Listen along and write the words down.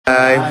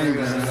Ay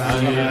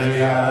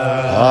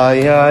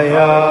ay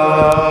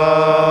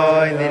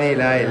ay, dili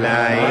lay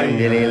lay,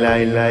 dili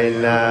lay lay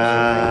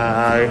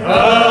lay. Oh,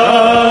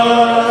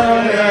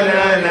 la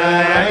la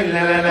lay,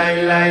 la la lay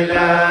lay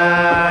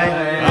lay.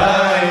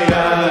 Ay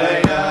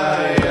ay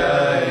ay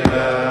ay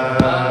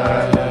ay.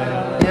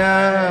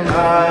 Ya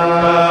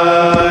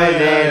boy,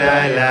 dili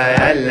lay lay,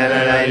 la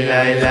la lay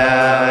lay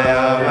lay.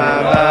 Oh my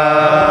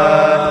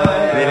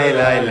boy, dili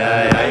lay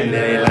lay,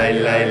 dili lay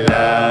lay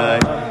lay.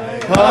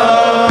 Oh.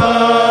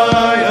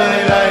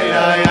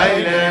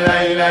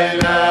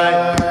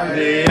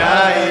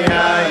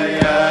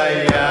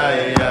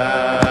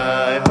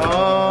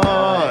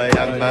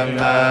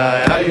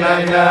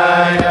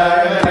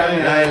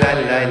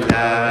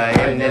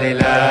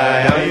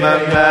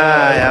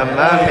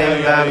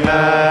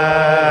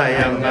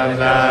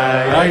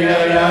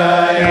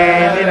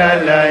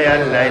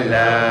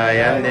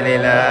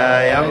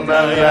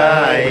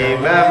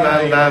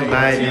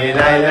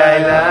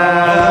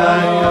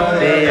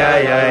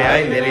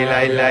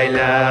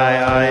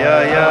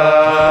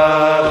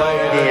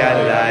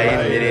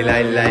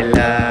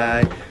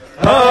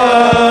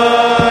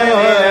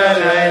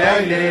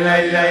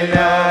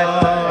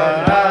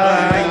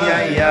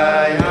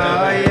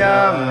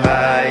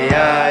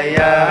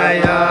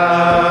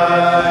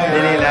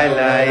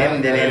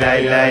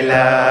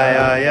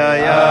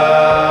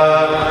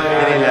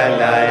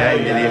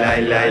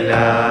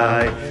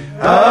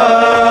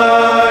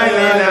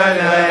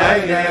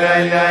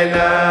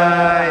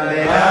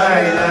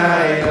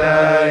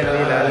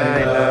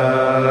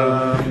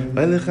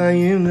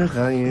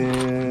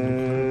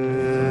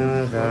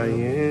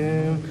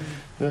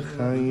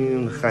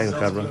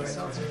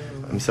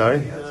 I'm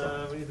sorry?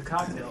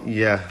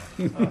 Yeah.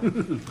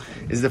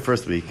 It's the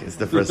first week.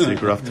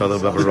 We're off to a little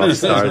bit of a rough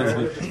start.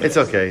 It's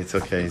okay.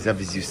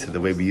 Zevi's used to the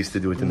way we used to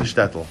do it in the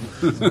shtetl.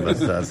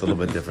 But it's a little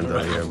bit different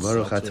over here.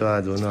 Baruch atah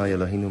Adonai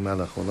Eloheinu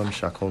melech olam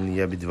shakol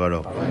niyeh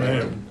b'dvaro.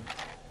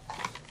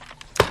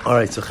 All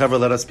right, so Chavra,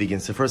 let us begin.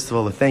 So first of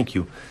all, a thank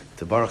you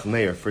to Baruch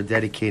Meir for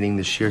dedicating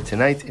the shir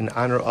tonight in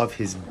honor of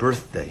his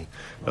birthday,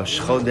 Rosh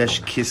Chodesh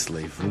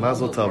Kislev.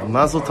 Mazel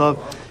Tov,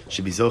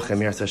 should be Zoche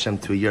Meir Hashem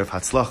to a year of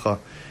Hatzlacha,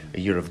 a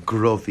year of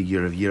growth, a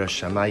year of Yirah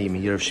Shamayim, a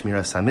year of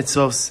Shmiras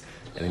HaMitzvos,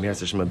 and a Meir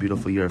Hashem, a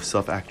beautiful year of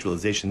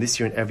self-actualization.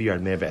 This year and every year,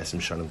 Meir Be'esim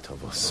Shalom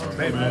Tovos.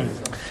 Amen.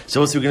 So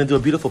we're going to do a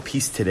beautiful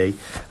piece today.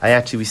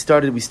 We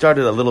started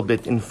a little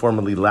bit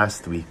informally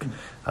last week.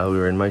 We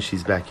were in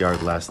Maishi's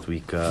backyard last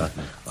week,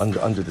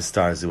 under the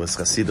stars. It was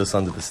Chasidus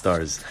under the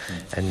stars.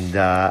 And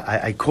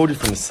I quoted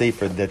from a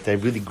sefer that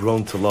I've really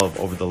grown to love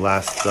over the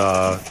last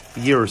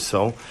year or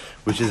so,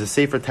 which is a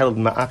sefer titled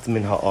Ma'at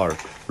Min Ha'ar,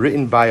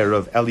 written by a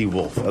Rav Eliyahu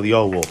Wolf.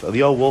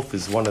 Eliyahu Wolf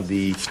is one of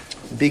the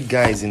big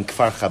guys in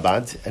Kfar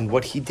Chabad, and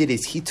what he did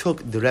is he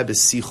took the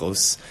Rebbe's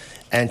Sichos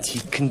and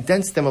he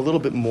condensed them a little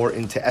bit more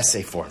into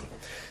essay form.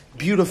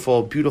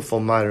 Beautiful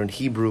modern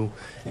Hebrew,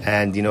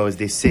 and as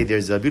they say,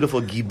 there's a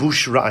beautiful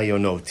gibush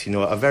ra'ayonot,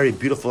 a very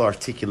beautiful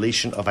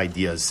articulation of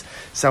ideas.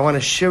 So I want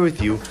to share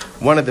with you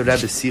one of the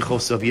Rebbe's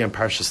Sichos over here in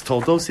Parshas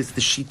Toldos. It's the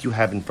sheet you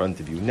have in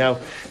front of you. Now,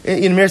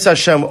 in Mir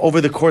Hashem,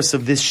 over the course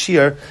of this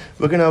shir,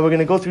 we're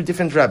gonna go through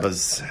different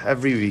Rebbes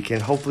every week,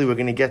 and hopefully we're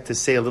gonna get to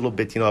say a little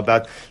bit,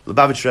 about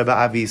Lubavitch Rebbe.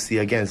 Obviously,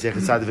 again, Zecher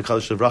Tzaddik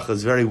V'Kadosh Livracha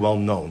is very well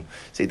known,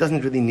 so he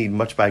doesn't really need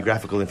much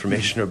biographical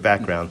information or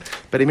background.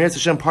 But in Mir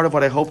Hashem, part of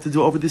what I hope to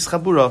do over this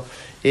Chabura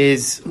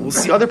is we'll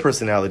see other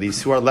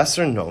personalities who are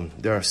lesser known.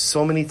 There are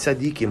so many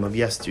tzaddikim of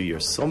yesteryear,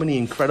 so many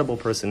incredible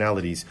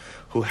personalities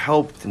who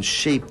helped and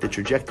shaped the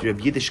trajectory of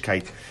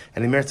Yiddishkeit.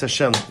 And in Meretz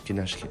Hashem, I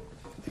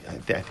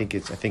think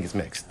it's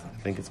mixed.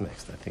 I think it's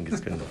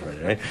good enough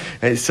already, right?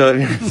 And so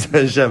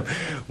Hashem,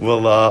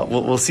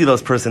 we'll see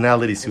those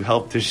personalities who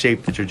helped to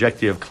shape the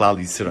trajectory of Klal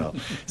Yisrael.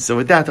 So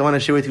with that, I want to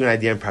share with you an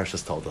idea in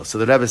Parshas Toldos. So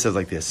the Rebbe says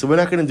like this. So we're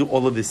not going to do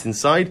all of this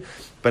inside,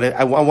 but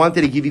I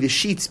wanted to give you the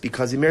sheets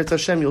because in Meretz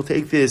Hashem, you'll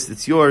take this,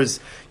 it's yours,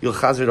 you'll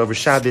chazer it over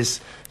Shabbos.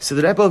 So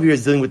the Rebbe over here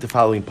is dealing with the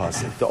following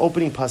pasuk, the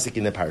opening pasuk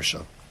in the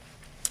parasha.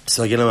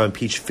 So again, I'm on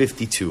page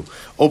 52.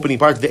 Opening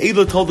part.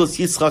 Ve'elo toldos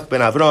Yitzchak ben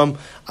Avram.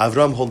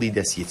 Avram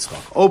holides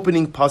Yitzchak.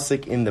 Opening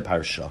pasuk in the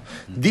parasha.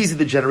 These are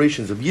the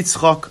generations of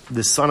Yitzchak,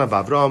 the son of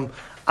Avram.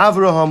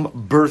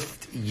 Avraham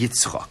birthed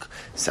Yitzchak.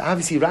 So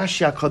obviously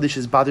Rashi HaKadosh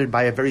is bothered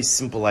by a very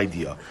simple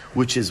idea,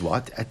 which is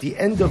what? At the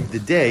end of the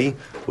day,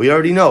 we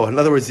already know. In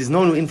other words, there's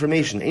no new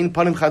information. Ein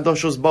panim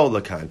chadoshos ba'u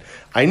lakan.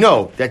 I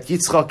know that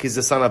Yitzchak is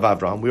the son of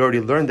Avram. We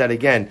already learned that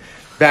again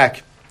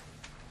back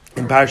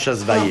in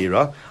Parshas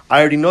Vayera. I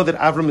already know that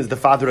Avram is the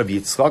father of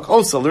Yitzchak.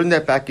 Also, learned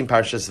that back in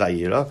Parshas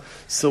Vayera.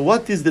 So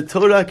what is the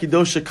Torah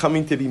Kedosha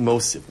coming to be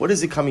Mosif? What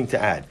is it coming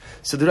to add?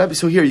 So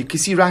here you can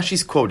see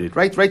Rashi's quoted,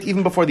 right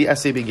even before the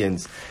essay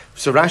begins.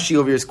 So Rashi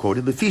over here is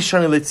quoted, Lefi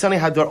shani leitzanei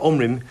hadar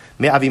omrim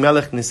me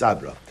Avimelech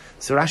nisabra.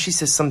 So Rashi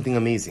says something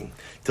amazing.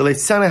 The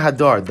leitzanei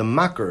hadar, the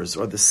mockers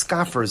or the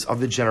scoffers of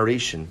the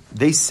generation,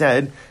 they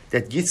said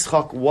that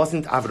Yitzchak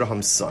wasn't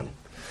Avraham's son.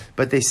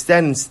 but they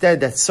said instead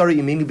that Sarah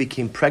Imenu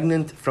became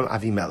pregnant from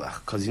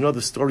Avimelech. Because you know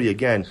the story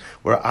again,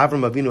 where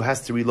Avram Avinu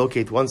has to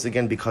relocate once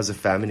again because of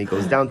famine. He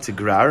goes down to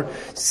Gerar,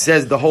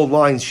 says the whole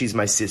line, she's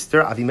my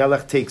sister.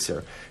 Avimelech takes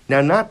her. Now,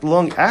 not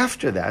long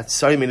after that,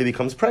 Sarah Imenu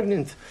becomes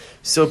pregnant.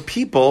 So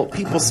people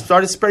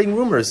started spreading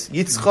rumors.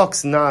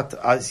 Yitzchak's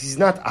he's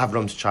not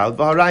Avram's child.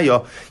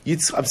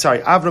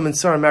 Avram and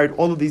Sarah married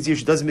all of these years.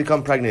 She doesn't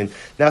become pregnant.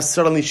 Now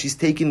suddenly she's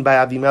taken by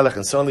Avimelech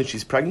and suddenly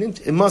she's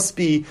pregnant. It must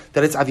be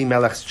that it's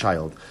Avimelech's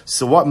child.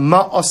 So what?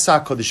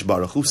 Ma'asa Kodesh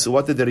Baruch Hu. So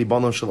what did the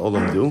Ribbono Shel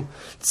Olam do?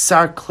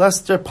 Tsar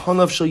Klester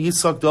Panav Shel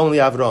Yitzchak Dom Li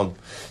Avram.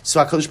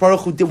 So HaKadosh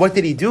Baruch Hu what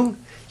did he do?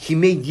 He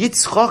made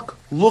Yitzchak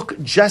look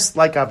just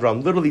like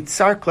Avram. Literally,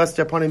 Tsar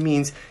Klester Panav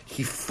means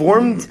he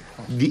formed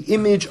the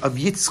image of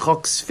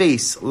Yitzchak's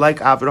face like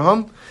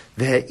Avraham.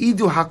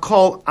 Ve'idu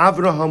hakol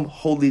Avraham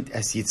holid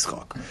es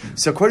Yitzchak.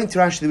 So according to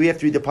Rashi, the way we have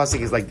to read the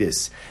pasuk is like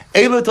this: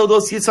 Elo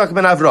toldos Yitzchak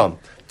ben Avram.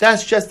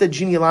 That's just a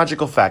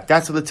genealogical fact.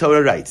 That's what the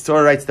Torah writes.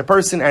 Torah writes the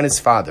person and his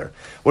father.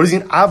 What does it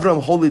mean?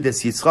 Avram holid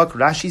es Yitzchak.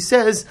 Rashi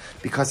says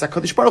because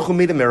HaKadosh Baruch Hu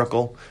made a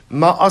miracle.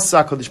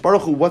 Ma'asa HaKadosh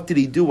Baruch Hu. What did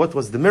he do? What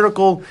was the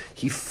miracle?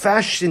 He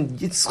fashioned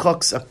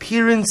Yitzchak's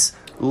appearance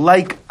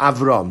like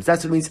Avram.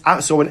 That's what it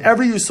means. So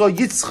whenever you saw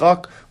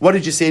Yitzchak, what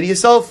did you say to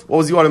yourself? What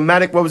was the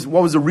automatic? What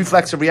was the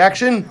reflexive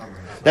reaction?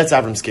 That's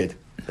Avram's kid.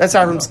 That's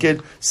Avram's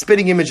kid.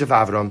 Spitting image of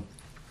Avram.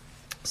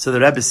 So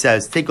the Rebbe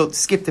says,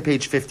 skip to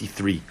page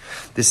 53,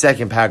 the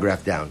second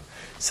paragraph down.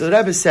 So the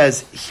Rebbe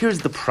says,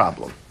 here's the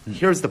problem.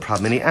 Here's the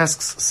problem. And he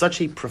asks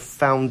such a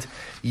profound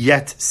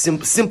yet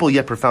simple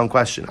yet profound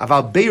question.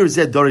 Aval beir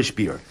zeh dorish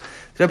bir.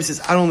 The Rebbe says,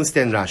 I don't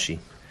understand Rashi.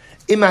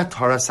 Imat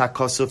haras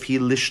hakosov hi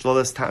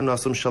lishlolas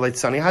ta'anasum shalait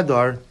tzani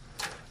hadar.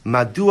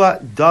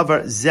 Madua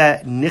davar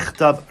zeh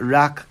nichtav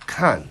rak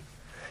kan.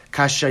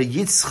 Kasher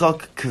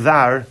Yitzchak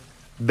kvar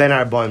ben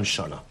arbaim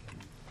shana.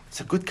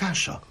 It's a good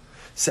kasha.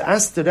 So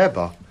ask the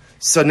Rebbe.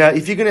 So now,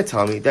 if you're going to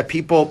tell me that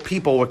people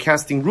were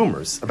casting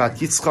rumors about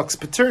Yitzchak's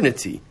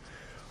paternity,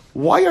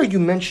 why are you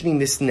mentioning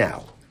this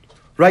now?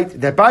 Right?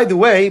 That by the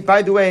way,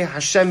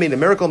 Hashem made a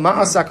miracle.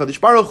 Ma'asa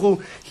Kadosh Baruch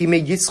Hu. He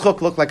made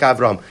Yitzchak look like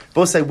Avram.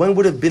 Both say, when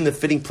would have been the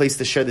fitting place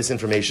to share this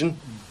information?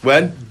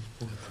 When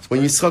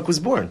Yitzchak was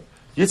born.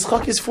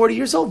 Yitzchak is 40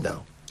 years old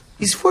now.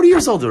 He's 40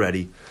 years old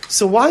already.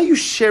 So why are you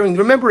sharing?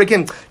 Remember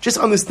again, just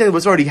understand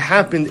what's already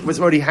happened.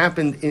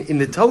 In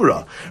the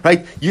Torah,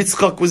 right?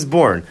 Yitzchak was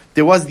born.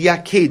 There was the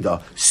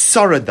Akedah.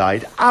 Sarah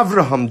died.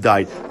 Avraham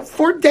died.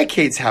 4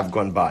 decades have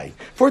gone by.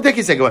 4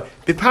 decades have gone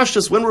by.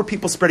 B'pashtus, when were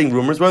people spreading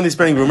rumors? When were they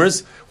spreading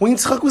rumors? When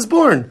Yitzchak was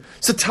born.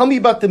 So tell me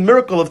about the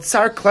miracle of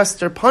Tsar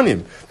Klester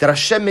Panim, that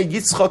Hashem made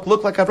Yitzchak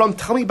look like Avraham.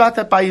 Tell me about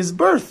that by his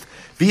birth.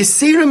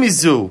 V'yisera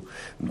mizu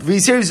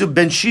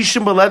ben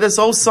shishim beledes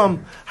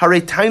osam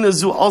harei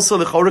zu also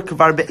lechora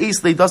kvar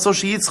be'es leidaso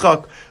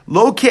sheyitzchak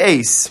lo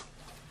ke'es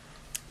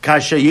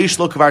kasher yesh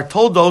lo kvar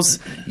toldos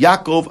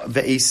Yaakov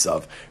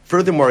ve'esav.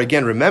 Furthermore,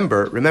 again,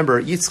 remember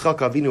Yitzchak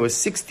Avinu was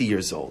 60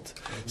 years old.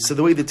 So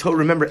the way the Torah,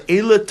 remember,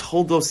 Ela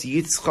toldos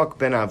Yitzchak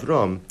ben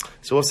Avram.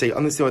 So we'll say,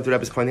 understand what the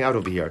Rebbe is pointing out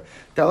over here.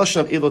 That lashon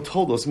of Ela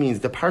toldos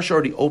means the parsha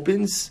already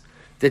opens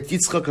that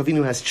Yitzchak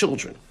Avinu has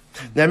children.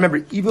 Now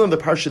remember, even though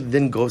the parsha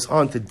then goes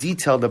on to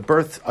detail the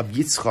birth of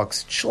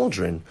Yitzchak's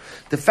children,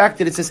 the fact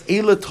that it says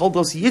Ela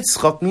toldos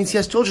Yitzchak means he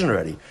has children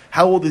already.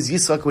 How old is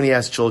Yitzchak when he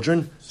has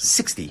children?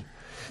 60.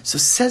 So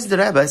says the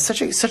Rebbe,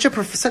 such a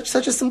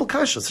simple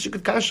kasha, such a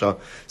good kasha.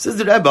 Says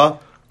the Rebbe,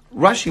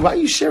 Rashi, why are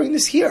you sharing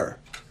this here?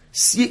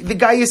 See, the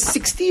guy is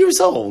 60 years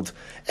old.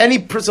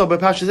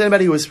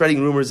 Anybody who was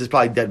spreading rumors is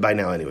probably dead by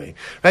now anyway.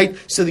 Right?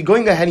 So they're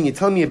going ahead and you're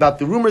telling me about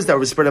the rumors that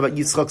were spread about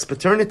Yitzchak's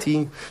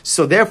paternity.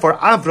 So therefore,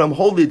 Avram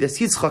holy that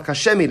Yitzchak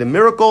Hashem made a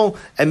miracle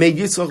and made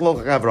Yitzchak look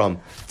like Avram.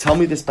 Tell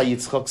me this by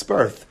Yitzchak's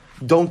birth.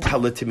 Don't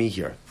tell it to me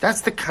here.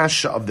 That's the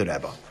kasha of the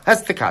Rebbe.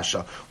 That's the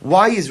kasha.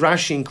 Why is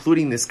Rashi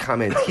including this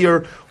comment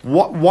here?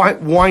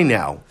 Why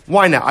now?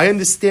 Why now? I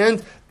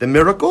understand the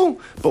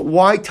miracle, but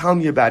why tell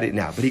me about it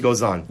now? But he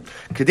goes on.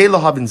 So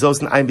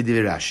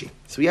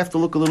we have to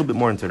look a little bit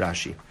more into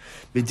Rashi.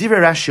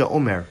 Rashi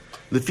Omer.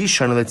 Lefi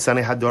shana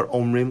letzane hadar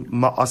omrim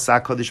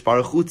ma'asa kadosh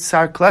baruch hu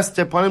tsar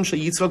klaster panim she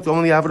Yitzchak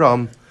domli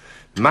Avram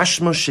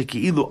mashma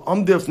sheki'ilu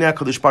amde ofnei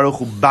kadosh baruch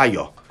hu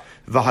bayo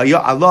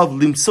v'haya alav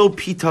limso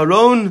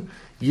pitaron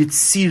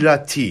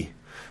yitzirati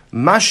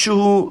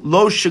mashu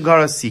lo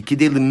shagarasi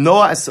kidei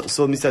limnoa.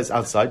 So let me say this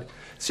outside.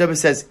 So Rebbe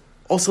says,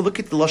 also look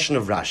at the lashon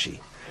of Rashi.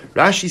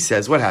 Rashi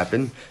says, what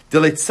happened? The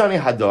Leitzane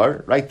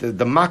Hadar, right?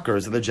 The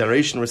mockers of the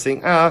generation were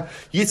saying,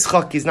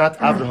 Yitzchak is not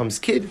Abraham's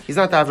kid. He's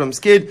not Abraham's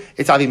kid.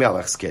 It's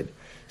Avimelech's kid.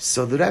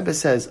 So the Rebbe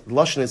says, the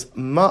lashon is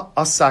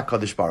Ma'asa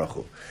Kadosh Baruch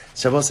Hu.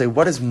 So I will say,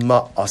 what does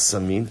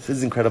Ma'asa mean? This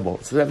is incredible.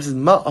 So the Rebbe says,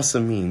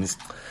 Ma'asa means,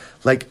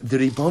 like the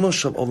Ribbono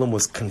Shel Olam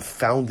was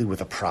confounded with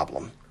a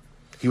problem.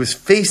 He was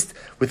faced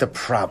with a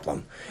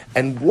problem.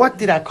 And what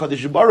did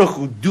HaKadosh Baruch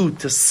Hu do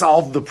to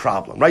solve the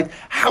problem, right?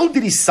 How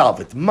did he solve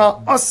it?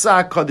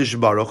 Ma'asa HaKadosh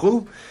Baruch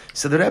Hu.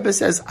 So the Rebbe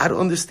says, I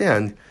don't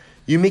understand.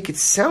 You make it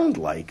sound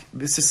like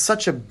this is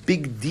such a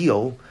big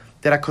deal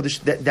that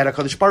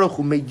HaKadosh Baruch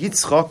Hu made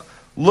Yitzchak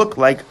look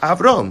like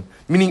Avram.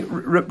 Meaning,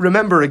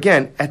 remember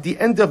again, at the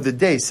end of the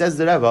day, says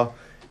the Rebbe,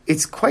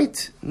 it's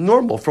quite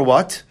normal for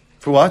what?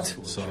 For what?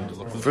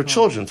 For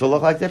children to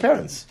look like their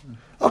parents.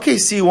 Okay,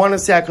 so you want to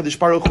say HaKadosh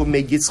Baruch Hu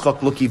made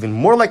Yitzchak look even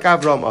more like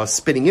Avram, a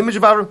spitting image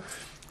of Avram?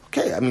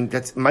 Okay, I mean,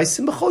 that's my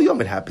Simchol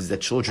Yom. It happens that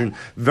children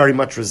very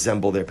much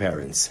resemble their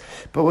parents.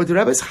 But what the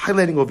Rebbe is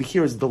highlighting over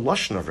here is the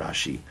Lashon of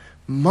Rashi.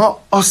 Ma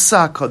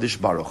asa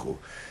HaKadosh Baruch Hu.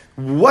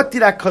 What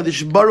did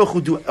HaKadosh Baruch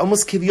Hu do?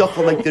 Almost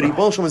kiviyachol, like the Rebbe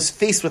was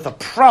faced with a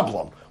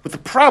problem.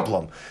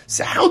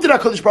 So how did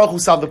HaKadosh Baruch Hu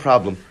solve the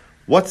problem?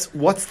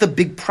 What's the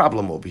big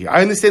problem over here?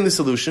 I understand the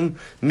solution.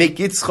 Make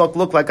Yitzchak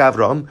look like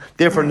Avram.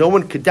 Therefore, no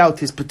one could doubt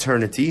his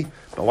paternity.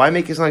 But why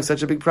make it sound like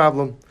such a big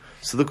problem?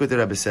 So look what the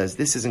Rebbe says.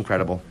 This is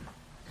incredible.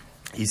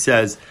 He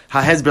says,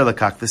 HaHezber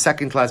Lekach, the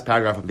second class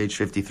paragraph on page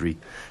 53.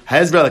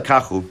 HaHezber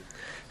Lekachu,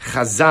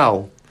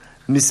 Chazal,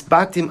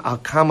 Misbatim al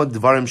kama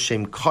dvarim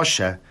shem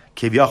kosher,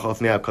 keviyachol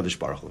fnei HaKadosh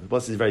Baruch Hu.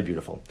 This is very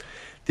beautiful.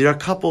 There are a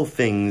couple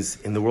things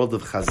in the world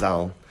of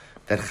Chazal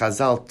that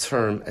Chazal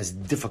term as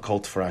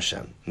difficult for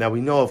Hashem. Now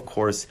we know, of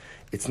course,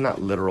 it's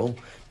not literal,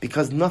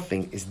 because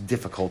nothing is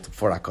difficult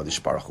for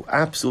HaKadosh Baruch Hu.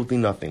 Absolutely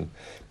nothing.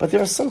 But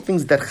there are some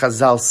things that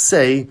Chazal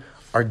say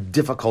are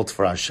difficult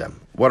for Hashem.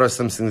 What are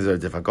some things that are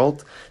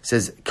difficult? It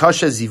says,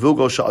 Kasha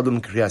zivugo sha'adum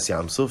kriyas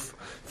yamsuf,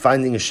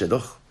 finding a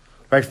shidduch,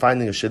 right?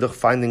 Finding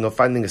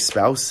a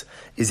spouse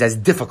is as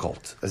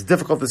difficult as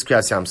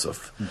Kriyas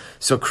Yamsuf.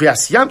 So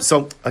Kriyas Yamsuf,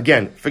 so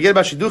again, forget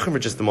about Shidduchim for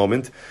just a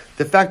moment.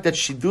 The fact that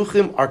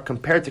Shidduchim are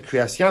compared to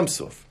Kriyas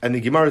Yamsuf, and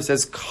the Gemara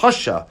says,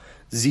 Kasha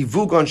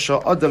zivugon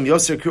sha'adam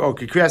yoser or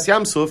Kriyas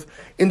Yamsuf,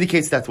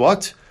 indicates that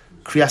what?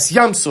 Kriyas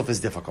Yamsuf is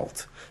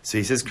difficult. So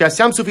he says, Kriyas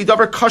Yamsuf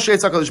idavar kasha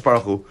etz HaKadosh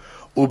Baruch Hu,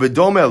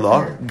 ubedome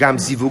lo, gam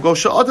zivugo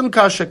sha'adam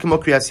kasha kemo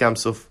Kriyas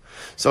Yamsuf.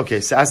 So okay,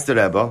 so ask the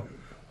Rebbe,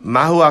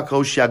 Mahu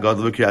HaKoshi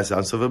HaGadol v'Kriyas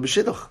Yamsuf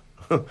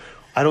v'Shidduch.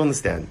 I don't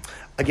understand.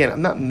 Again,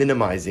 I'm not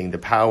minimizing the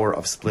power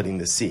of splitting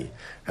the sea.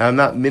 And I'm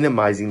not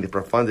minimizing the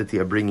profundity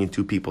of bringing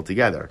two people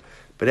together.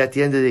 But at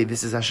the end of the day,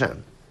 this is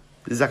Hashem.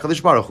 This is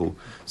HaKadosh Baruch Hu.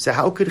 So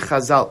how could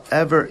Chazal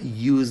ever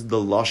use the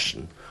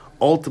Lashon,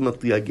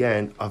 ultimately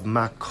again, of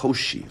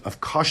Makoshi, of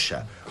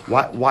Kasha?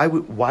 Why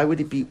would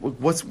it be,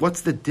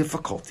 what's the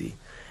difficulty?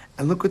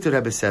 And look what the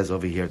Rebbe says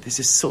over here. This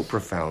is so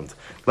profound.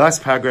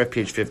 Last paragraph,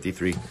 page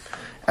 53.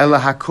 Ela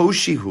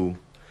hakoshihu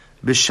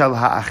b'shal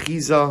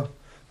ha'achiza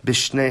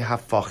b'shnei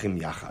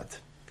hafachim yachad.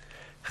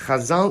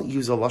 Chazal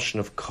use a lashon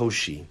of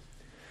koshi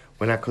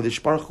when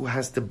HaKadosh Baruch Hu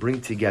has to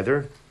bring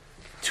together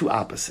two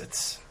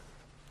opposites.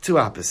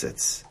 Be'es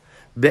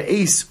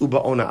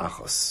uba'ona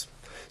achos.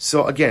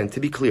 So again, to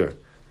be clear,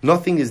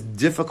 nothing is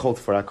difficult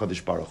for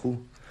HaKadosh Baruch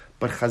Hu,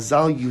 but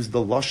Chazal use the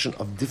lashon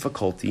of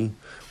difficulty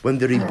when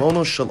the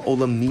Ribono Shel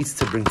Olam needs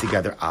to bring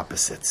together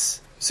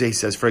opposites. So he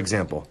says, for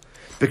example,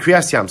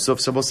 B'Kriyas Yamsuf,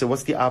 so we'll say,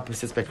 what's the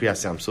opposite of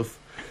B'Kriyas Yamsuf?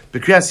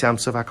 B'Kriyas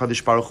Yamsuf,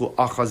 HaKadosh Baruch Hu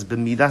achaz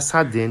b'midas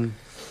hadin,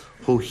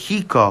 hu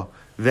hika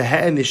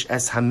v'he'enish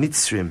es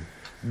hamitzrim,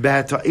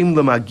 b'hata'im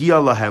l'magia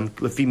lahem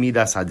lefi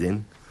midas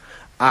hadin,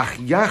 ach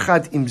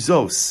yachad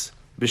imzos,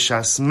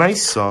 b'shas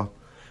maisa,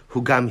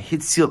 hu gam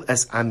hitzil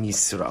es am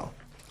Yisrael.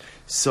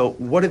 So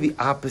what are the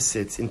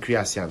opposites in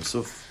Kriyas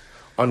Yamsuf?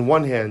 On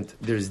one hand,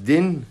 there's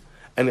din,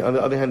 and on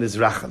the other hand, there's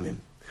rachamim.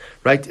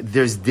 Right?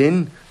 There's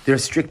din,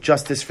 there's strict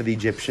justice for the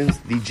Egyptians.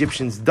 The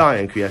Egyptians die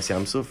in Kriyas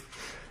Yamsuf,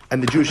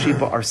 and the Jewish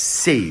people are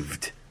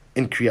saved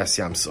in Kriyas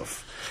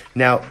Yamsuf.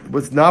 Now,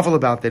 what's novel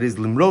about that is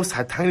Limros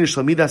Hatayni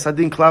Shlamida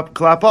Sadin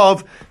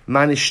Klapov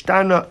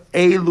Manishtana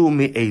Elu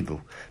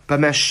Me'elu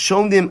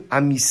B'Mashondim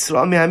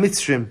Amisra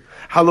Me'Amitzrim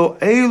Halo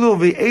Elu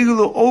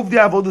Ve'elu Ovdi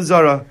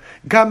Avodazara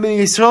Gam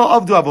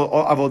Yisrael Avdu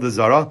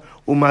Avodazara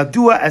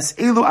Umadua As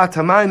Elu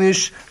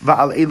Atamanish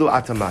Va'al Elu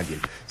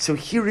Atamagin. So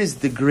here is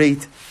the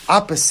great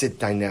opposite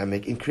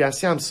dynamic in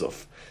Kriyas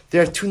Yamsuf.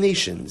 There are two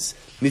nations,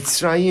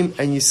 Mitzrayim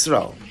and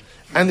Yisrael.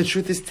 And the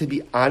truth is, to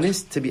be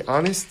honest,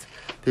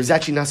 there's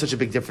actually not such a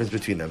big difference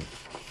between them.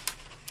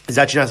 There's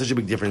actually not such a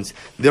big difference.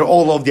 They're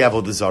all of the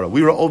Avodah Zarah.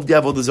 We were of the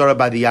Avodah Zarah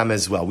by the Yam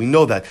as well. We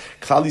know that.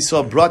 Klal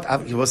Yisrael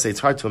brought, you will say it's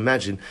hard to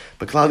imagine,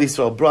 but Klal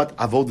Yisrael brought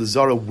Avodah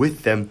Zarah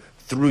with them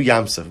through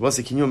Yamsuf. Well,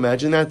 can you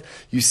imagine that?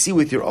 You see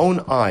with your own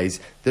eyes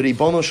the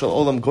Ribono Shel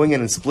Olam going in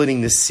and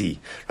splitting the sea,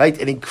 right?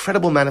 An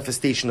incredible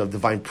manifestation of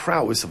divine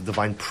prowess, of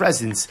divine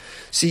presence.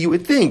 So you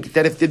would think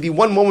that if there'd be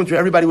one moment where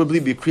everybody would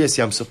believe it'd be Kriyas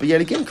Yamsuf, but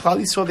yet again,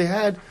 Klal Yisrael, they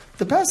had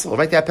the Pesel,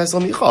 right? They had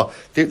Pesel Micha.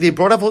 They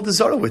brought Avodah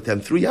Zarah with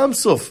them through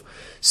Yamsuf.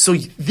 So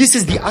this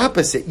is the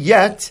opposite.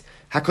 Yet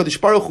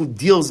HaKadosh Baruch Hu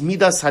deals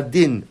Midas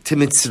Hadin to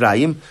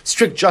Mitzrayim,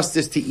 strict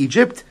justice to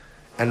Egypt,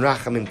 and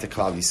Rachamim to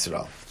Klal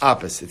Yisrael.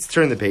 Opposites.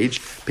 Turn the page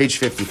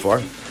 54.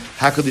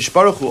 HaKadosh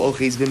Baruch Hu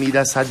olchiz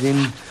b'midas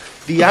hadin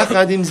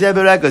v'yachadim ze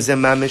berega ze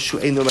mamish hu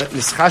einu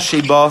nischash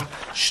sheba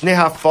shnei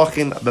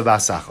hafachim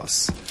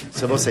b'basachos.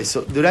 So we'll say,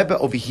 so the Rebbe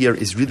over here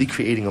is really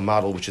creating a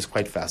model which is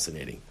quite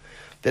fascinating.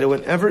 That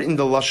whenever in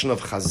the Lashon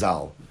of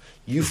Chazal,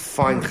 you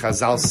find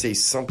Chazal say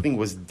something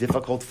was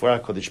difficult for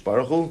HaKadosh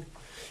Baruch Hu,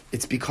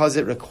 it's because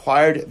it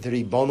required the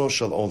Ribono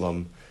Shel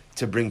Olam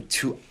to bring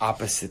two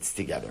opposites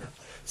together.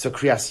 So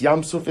Kriyas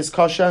Yam Suf is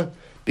kosher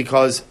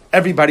because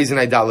everybody's an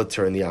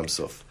idolater in the Yam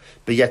Suf.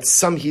 But yet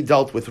some he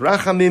dealt with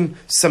Rachamim,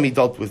 some he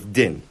dealt with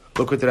Din.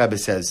 Look what the Rebbe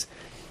says.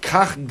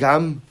 Kach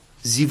gam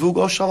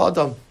zivugo shal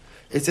adam.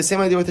 It's the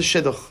same idea with the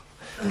Shidduch.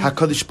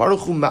 HaKadosh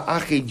Baruch Hu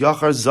ma'achid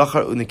yachar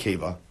zachar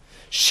u'nekeva.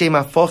 Shem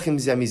afochim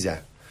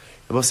zemizeh.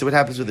 We'll see what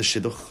happens with the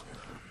Shidduch.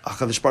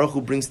 HaKadosh Baruch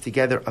Hu brings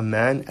together a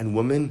man and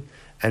woman,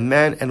 and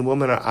man and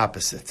woman are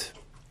opposite.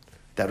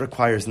 That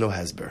requires no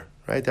hesber,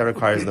 right? That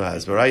requires no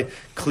hesber, right?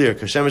 Clear.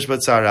 Kashemesh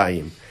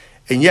b'tzarayim.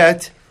 And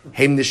yet,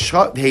 heim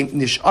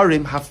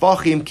nisharim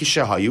hafachim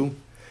kishahayu,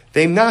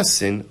 veim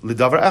nasin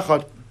l'davar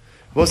echad.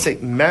 We'll say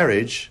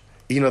marriage,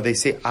 they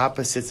say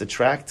opposites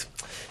attract.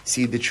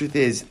 See, the truth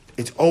is,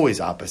 it's always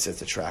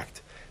opposites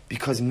attract.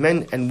 Because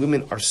men and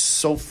women are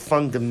so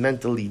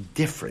fundamentally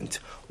different,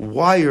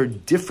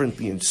 wired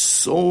differently in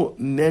so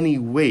many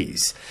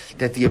ways,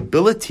 that the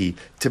ability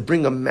to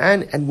bring a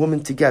man and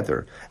woman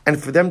together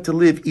and for them to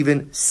live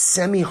even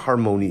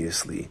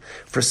semi-harmoniously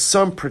for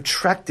some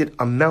protracted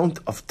amount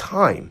of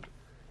time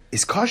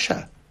is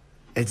kasha.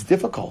 It's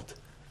difficult.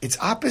 It's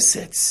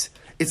opposites.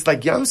 It's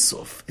like Yam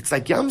Suf.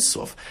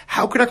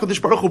 How could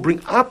HaKadosh Baruch Hu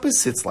bring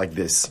opposites like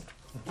this?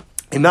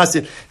 So both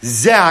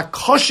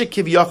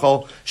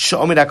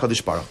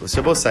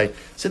say,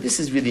 so this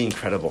is really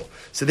incredible.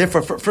 So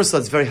therefore, first of all,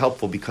 it's very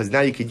helpful because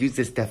now you could use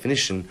this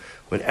definition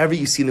whenever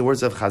you see in the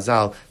words of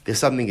Chazal, there's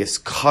something is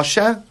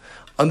kasha.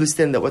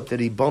 Understand that what the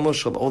Ribono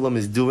Shel Olam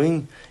is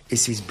doing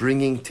is he's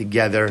bringing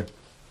together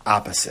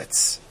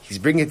opposites.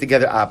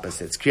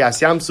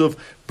 Kriyas Yam Suf,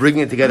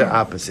 bringing together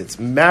opposites.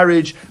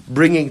 Marriage,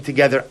 bringing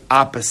together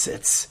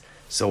opposites.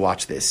 So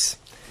watch this.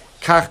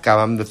 Kach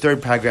gam, the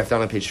third paragraph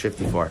down on page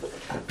 54.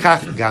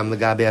 Kach gam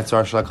legabe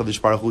atzar shel HaKadosh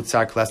Baruch Hu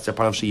tzar klester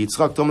panav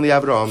sheyitzchak dom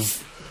liAvraham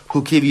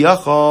hu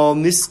kiviyachol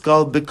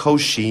niskal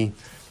bekoshi.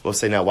 We'll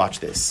say now,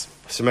 watch this.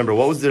 So remember,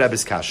 what was the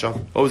Rebbe's kasha?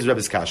 The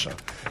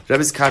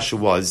Rebbe's kasha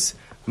was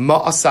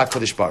ma'asa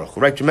HaKadosh Baruch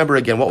Hu. Right? Remember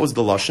again, what was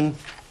the lashon?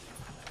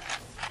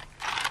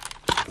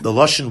 The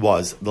lashon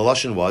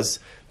was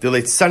the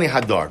Leitzani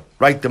Hadar,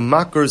 right? The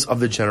mockers of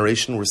the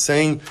generation were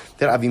saying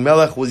that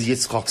Avimelech was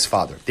Yitzchak's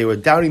father. They were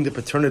doubting the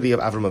paternity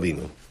of Avram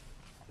Avinu.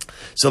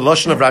 So the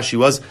lashon of Rashi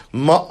was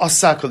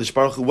Ma'asa Kadosh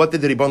Baruch Hu. What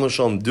did the Ribono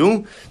Shel Olam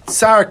do?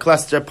 Tsar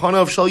klaster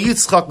panav shel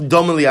Yitzchak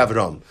dom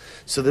liAvraham.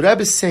 So the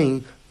Rebbe is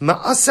saying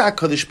Ma'asa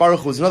Kadosh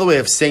Baruch Hu was another way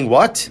of saying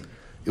what?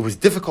 It was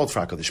difficult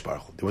for HaKadosh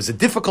Baruch Hu. There was a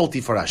difficulty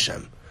for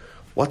Hashem.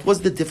 What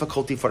was the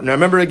difficulty for? Now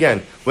remember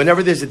again,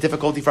 whenever there's a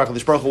difficulty for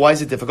HaKadosh Baruch Hu, why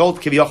is it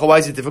difficult? Kiviyachol, why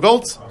is it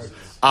difficult?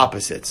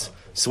 Opposites.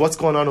 So what's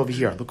going on over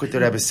here? Look what the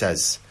Rebbe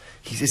says.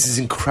 This is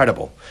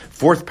incredible.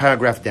 Fourth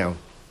paragraph down,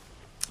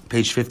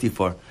 page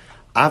 54.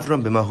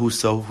 Avram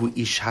b'mahuso hu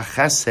ish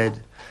hachesed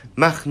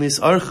machnis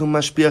archum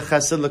mashpia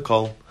chesed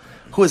lekol.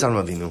 Who is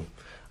Avram Avinu?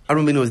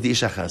 Avram Avinu is the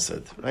ish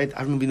hachesed, right?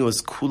 Avram Avinu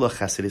is kula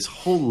chesed. His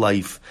whole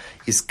life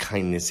is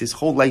kindness. His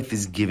whole life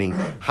is giving,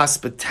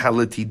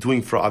 hospitality,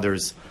 doing for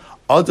others.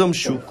 Adam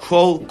shu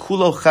kol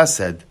kulo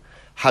chesed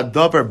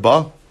hadavar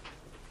ba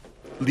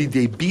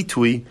lidei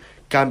bitui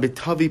gam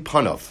betavi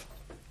panav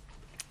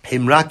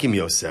himrakim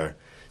yoser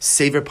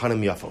sever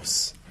panam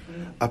yafos.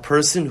 A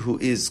person who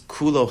is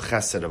kulo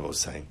chesed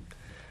avosayim,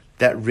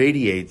 that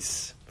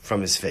radiates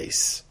from his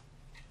face,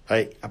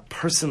 right? A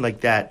person like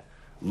that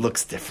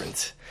looks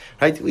different,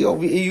 right?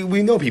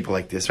 We know people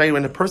like this, right?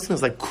 When a person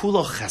is like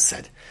kulo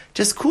chesed,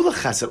 just kulo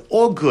chesed,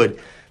 all good,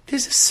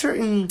 there's a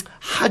certain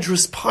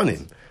hadrus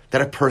panim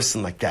that a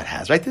person like that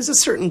has, right? There's a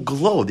certain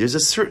glow, there's a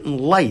certain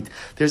light,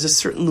 there's a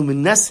certain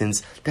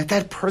luminescence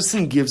that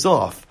person gives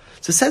off.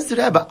 So says the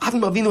Rebbe,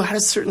 Avram Avinu had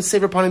a certain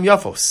sever panim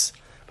yafos.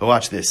 But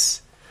watch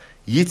this.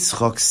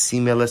 Yitzchak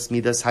simeles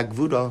midas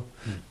hagvura.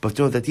 But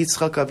know that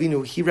Yitzchak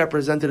Avinu, he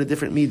represented a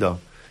different midah.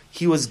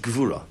 He was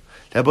gvura.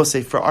 The Rebbe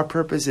say, for our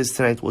purposes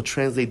tonight, we'll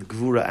translate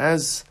gvura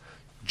as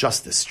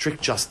justice,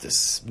 strict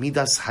justice.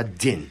 Midas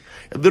hadin.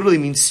 It literally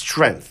means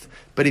strength,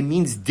 but it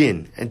means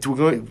din. And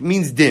it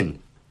means din.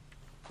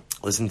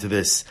 Listen to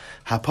this.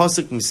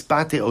 Hapasuk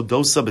mispate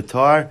odosa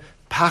betar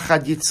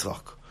pachad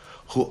Yitzchak,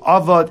 hu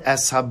avad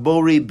as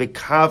habori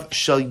bekav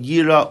shel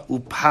yira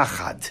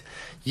upachad.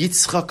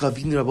 Yitzchak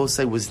Avinu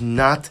Rabosai was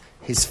not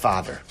his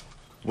father.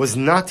 He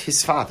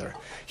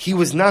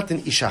was not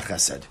an Isha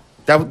Chesed.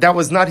 That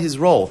was not his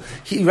role.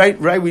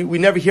 Right. We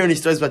never hear any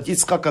stories about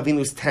Yitzchak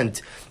Avinu's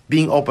tent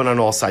being open on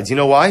all sides. You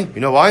know why?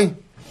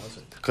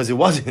 Because it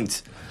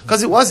wasn't.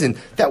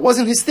 That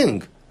wasn't his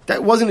thing.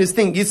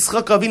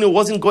 Yitzchak Avinu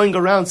wasn't going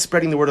around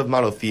spreading the word of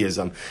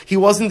monotheism. He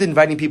wasn't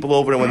inviting people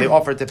over, and when they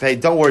offered to pay,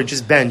 don't worry,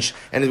 just bench,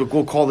 and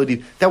we'll call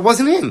it. That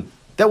wasn't him.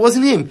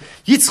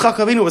 Yitzchak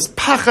Avinu was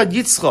Pachad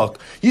Yitzchak.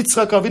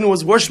 Yitzchak Avinu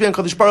was worshiping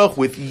HaKadosh Baruch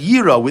with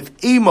Yira,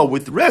 with Ema,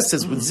 with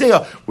Reses, with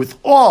Zeah, with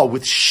awe,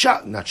 with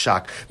not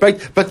shock, right?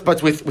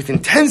 But with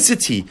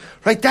intensity,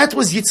 right? That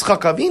was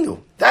Yitzchak Avinu.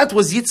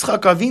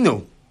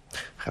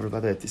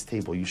 However, at this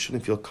table, you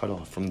shouldn't feel cut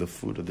off from the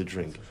food or the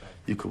drink.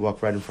 You could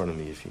walk right in front of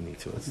me if you need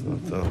to. It's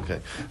not okay.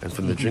 And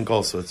from the drink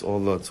also, it's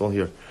all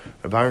here.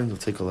 Rabbi Aaron, we'll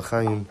take a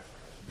l'chaim.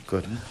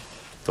 Good.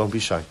 Don't be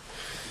shy.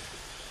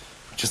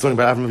 Just learning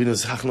about Avram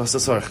Avinu's Hachnas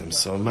Asarchim.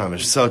 So,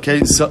 mamish. So,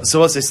 okay. So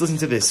let's listen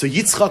to this. So,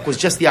 Yitzchak was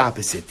just the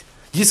opposite.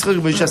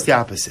 Yitzchak,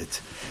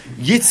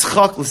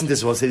 listen to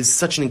this. Well, this is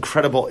such an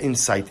incredible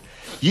insight.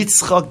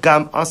 Yitzchak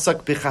gam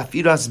asak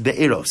bechafiras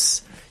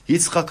be'eros.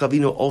 Yitzchak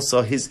Avinu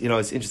also it's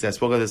interesting. I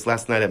spoke about this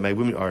last night at my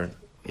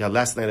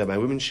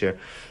women's share,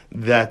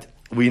 that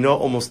we know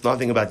almost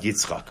nothing about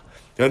Yitzchak.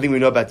 The only thing we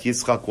know about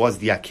Yitzchak was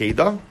the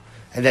Akedah,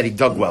 and that he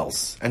dug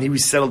wells, and he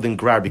resettled in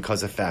Gerar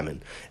because of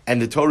famine. And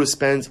the Torah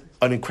spends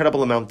an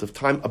incredible amount of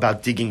time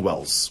about digging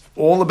wells.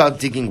 All about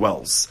digging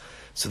wells.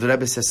 So the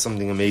Rebbe says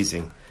something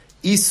amazing.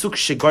 Isuk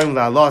shegorim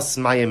la'alas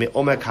maya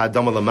me'omek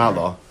ha'adama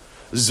lemala,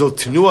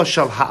 zotnua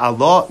shel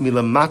ha'ala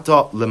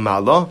milamata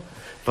lemala,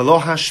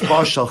 v'lo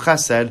hashpa shel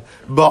chesed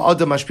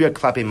ba'adam mashpia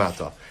klape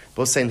mata.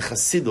 Both say in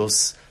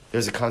Chassidus,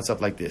 there's a concept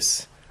like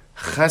this.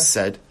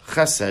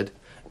 Chesed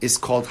is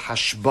called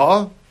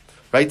hashba,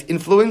 right?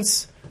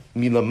 Influence.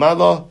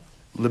 Milamala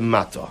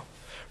lemata.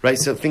 Right?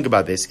 So think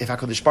about this. If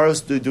HaKadosh Baruch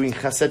Hu is doing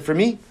chesed for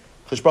me,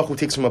 HaKadosh Baruch Hu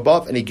takes from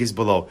above and he gives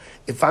below.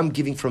 If I'm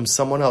giving from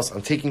someone else,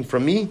 I'm taking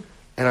from me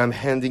and I'm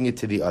handing it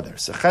to the other.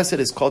 So chesed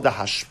is called a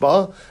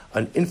hashpa,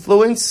 an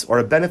influence or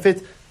a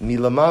benefit.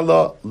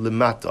 Milamala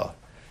lemata.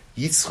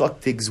 Yitzchak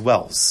digs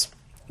wells.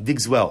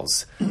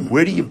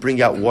 Where do you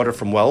bring out water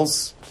from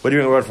wells? Where do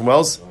you bring out water from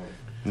wells?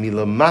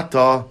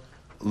 Milamata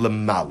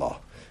lemala.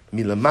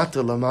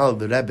 Milamata lemala,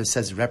 the Rebbe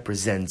says,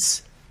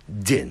 represents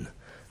din.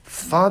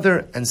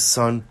 Father and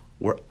son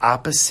were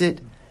opposite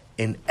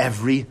in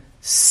every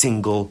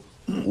single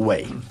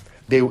way.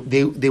 They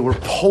were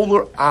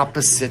polar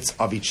opposites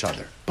of each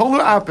other.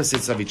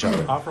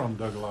 Avram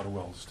dug a lot of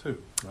wells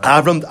too. Right?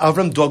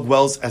 Avram dug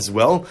wells as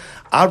well.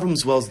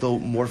 Avram's wells, though,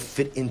 more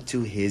fit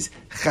into his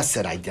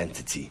chesed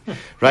identity,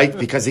 right?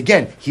 Because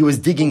again, he was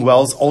digging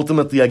wells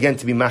ultimately again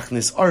to be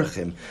machnis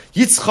archim.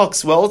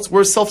 Yitzchak's wells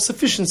were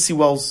self-sufficiency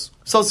wells.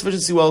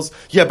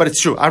 Yeah, but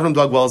it's true. Avram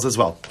dug wells as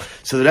well.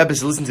 So the Rebbe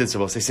says, listen to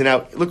this. They say,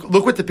 now,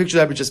 look what the picture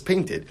that we just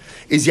painted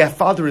is. You have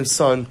father and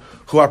son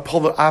who are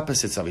polar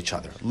opposites of each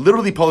other.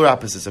 Literally polar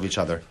opposites of each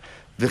other.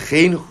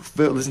 Listen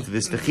to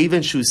this.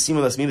 V'cheven shu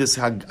simu lasmidas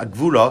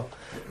hagvura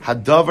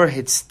hadavar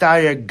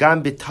hitstayer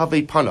gam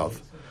betavei panav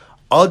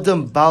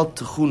adam bal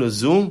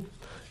tchunazu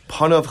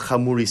panav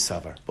chamuri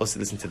savar.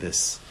 Listen to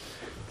this.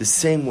 The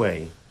same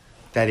way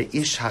that a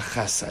ish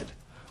hachasad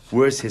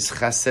wears his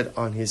chesed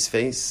on his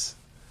face,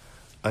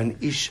 an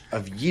ish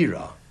of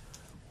yira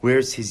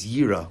wears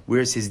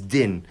his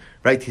din,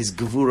 right? His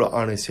gevura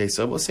on his face.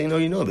 So I will say, no,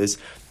 you know this.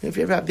 If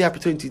you ever have the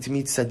opportunity to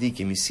meet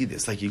tzaddikim, you see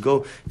this. Like you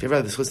go, if you ever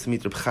have the chance to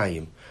meet Reb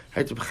Chaim,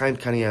 right? Reb Chaim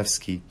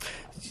Kanievsky.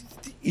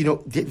 You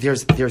know,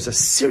 there's a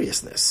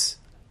seriousness.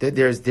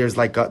 There's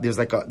like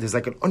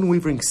an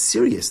unwavering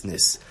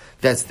seriousness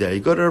that's there. You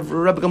go to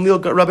Rabbi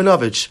Gamliel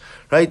Rabinovich,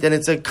 right? And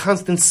it's a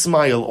constant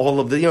smile. All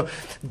of the,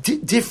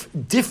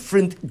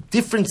 different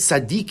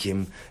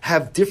tzaddikim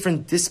have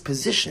different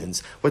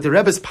dispositions. What the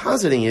Rebbe is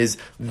positing is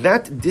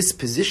that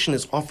disposition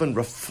is often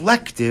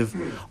reflective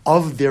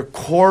of their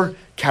core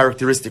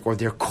characteristic or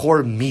their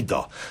core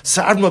midah.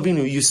 So Avram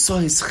Avinu, you saw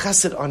his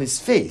chesed on his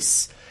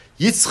face.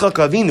 Yitzchak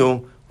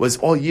Avinu was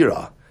all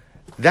yira.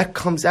 That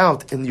comes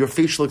out in your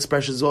facial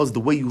expression as well as the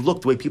way you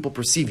look, the way people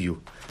perceive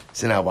you.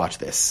 So now watch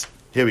this.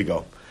 Here we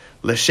go.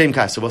 L'shem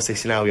kas. So we'll say,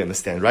 so now we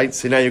understand, right?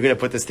 So now you're going to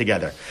put this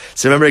together.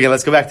 So remember again,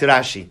 let's go back to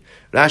Rashi.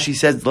 Rashi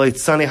says,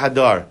 Leitzane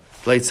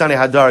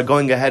Hadar,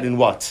 going ahead in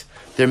what?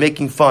 They're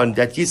making fun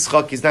that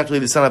Yitzchak is not really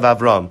the son of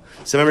Avram.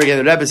 So remember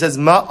again, the Rebbe says,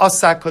 Ma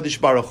asa Kadosh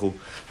Baruch Hu.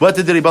 What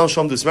did the Rebbe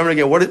Shalom do? So remember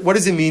again, what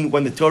does it mean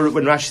when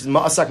Rashi says,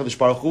 Ma asa Kadosh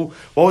Baruch Hu?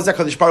 What was that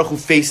Kadosh Baruch Hu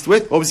faced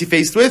with? What was he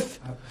faced with?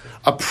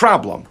 A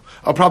problem.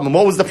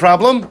 What was the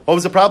problem?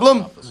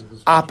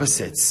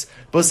 Opposites.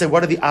 But say,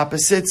 what are the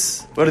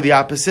opposites?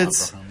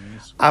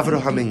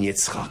 Avraham and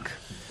Yitzchak.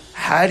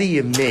 How do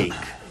you make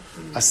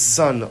a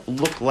son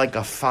look like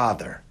a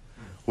father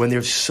when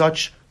they're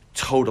such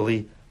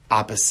totally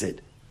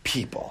opposite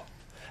people?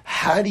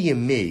 How do you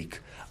make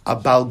a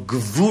Baal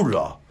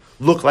Gevura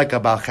look like a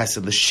Baal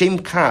Chesed? L'shem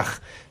kach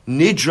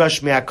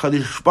nidrash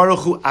me'akadosh baruch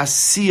hu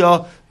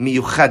asiya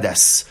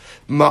miyuchades.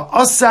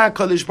 Ma'asa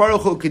kadosh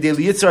baruch hu kedei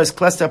liyitzar es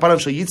klesta apanav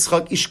shel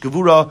Yitzchak ish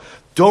Gevura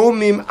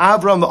domim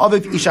Avram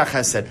v'aviv isha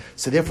chesed.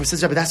 So therefore,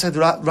 says Rabbi, that's why the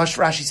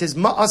Rashi says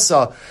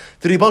Ma'asa.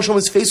 The Rebbe Shalom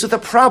is faced with a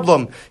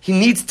problem. He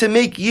needs to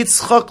make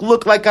Yitzchak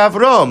look like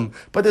Avram,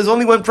 but there's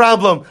only one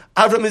problem.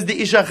 Avram is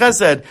the isha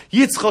chesed.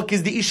 Yitzchak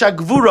is the isha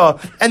gvura,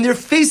 and their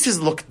faces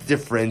look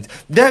different.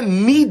 That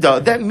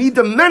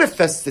midah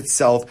manifests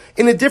itself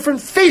in a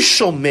different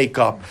facial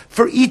makeup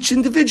for each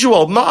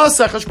individual.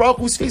 Ma'asa Kadosh Baruch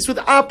Hu is faced with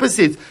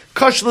opposites.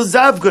 Kash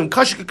l'zavgun,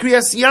 kash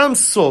kriyas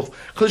yamsuf.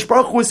 Kadosh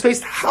Baruch Hu is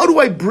faced. How do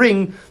I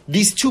bring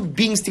these two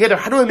beings together?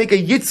 How do I make a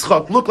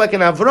Yitzchak look like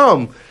an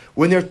Avram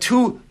when they're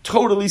two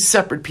totally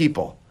separate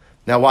people?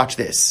 Now watch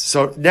this.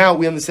 So now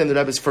we understand the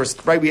Rebbe's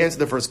first, right? We answered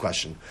the first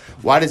question.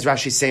 Why does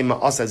Rashi say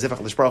Ma'asa as if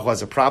HaKadosh Baruch Hu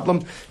has a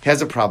problem? He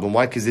has a problem.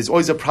 Why? Because there's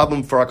always a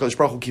problem for HaKadosh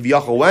Baruch Hu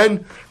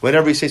Kiviyachol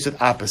whenever he's faced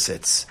with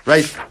opposites,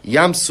 right?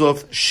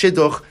 Yamsuf,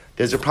 Shidduch,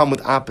 there's a problem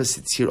with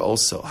opposites here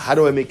also. How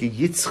do I make a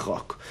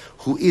Yitzchak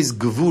who is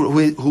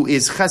gevura, who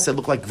is chesed,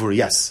 look like gevura.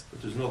 Yes.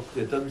 But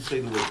it doesn't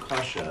say the word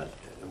kasha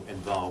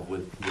involved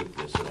with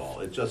this at all.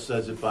 It just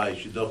says it by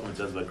shidduchim. It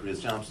says it by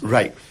kriyas yamsuf.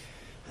 Right.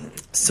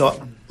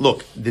 So,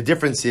 look, the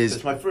difference is...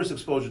 It's my first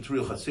exposure to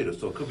real Hasidus,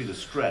 so it could be the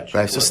stretch.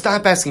 Right, so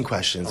stop asking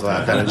questions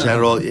about that in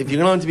general. If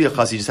you're going to be a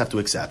chassid, you just have to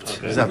accept.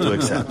 Okay. You just have to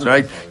accept,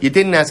 right? You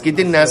didn't ask,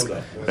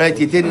 right?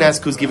 You didn't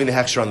ask who's giving the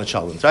hechsher on the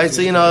challenge, right?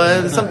 So,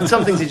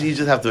 some things you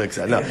just have to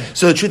accept. No.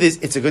 So the truth is,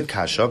 it's a good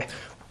kasha.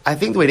 I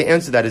think the way to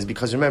answer that is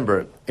because,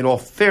 remember, in all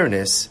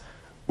fairness,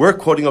 we're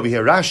quoting over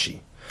here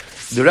Rashi.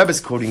 The Rebbe is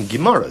quoting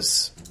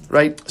Gemaras,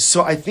 right?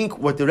 So I think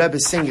what the Rebbe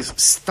is saying is,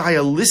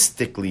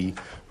 stylistically,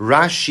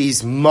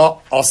 Rashi's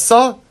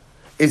ma'asa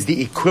is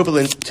the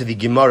equivalent to the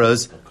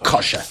Gemara's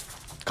kasha.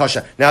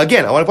 Kasha. Now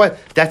again, I want to point,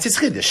 that's his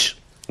chiddush.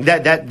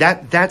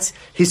 That's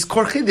his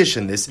core chiddush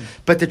in this.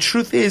 But the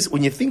truth is,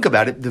 when you think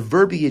about it, the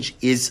verbiage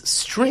is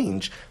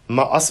strange.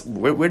 Ma'as,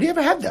 where do you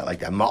ever have that like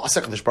that?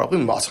 Ma'asa Kadosh Baruch Hu,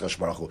 Ma'asa Kadosh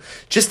Baruch Hu.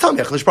 Just tell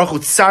me, Kadosh Baruch Hu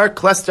tsar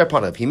klester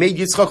panav. He made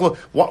Yitzchak.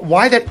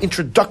 Why that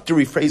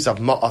introductory phrase of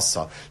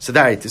ma'asa?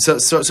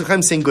 So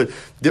I'm saying good.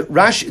 The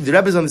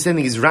Rebbe's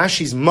understanding is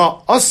Rashi's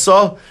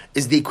ma'asa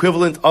is the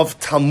equivalent of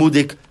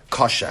Talmudic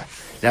kasha.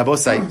 Now,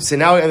 both sides. So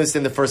now I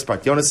understand the first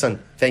part. Yonasan,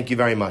 thank you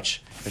very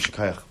much.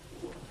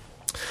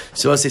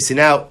 So I'll say, so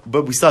now,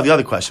 but we still have the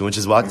other question, which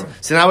is what?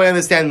 So now we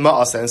understand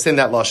ma'asa, understand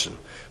that lashon.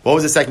 What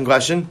was the second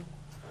question?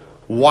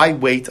 Why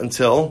wait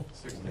until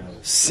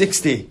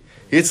 60?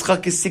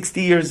 Yitzchak is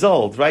 60 years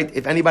old, right?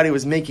 If anybody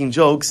was making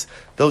jokes,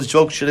 those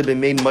jokes should have been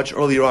made much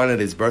earlier on at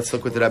his birth.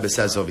 Look what the Rebbe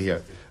says over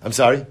here. I'm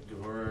sorry?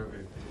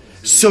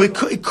 So it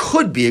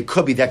could be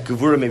that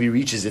Gevura maybe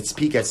reaches its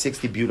peak at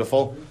 60.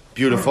 Beautiful.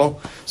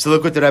 So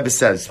look what the Rebbe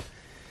says.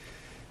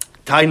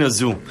 Taina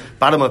zu,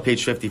 bottom of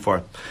page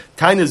 54.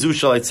 Taina zu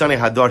shal eitzane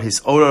hadar his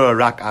ora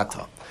rak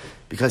ata.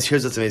 Because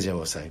here's what's amazing I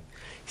will say.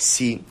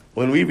 See,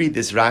 when we read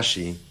this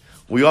Rashi,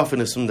 we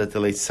often assume that the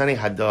Leitzane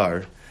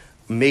Hadar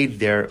made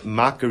their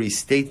mockery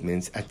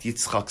statements at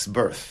Yitzchak's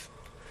birth.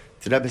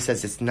 The Rebbe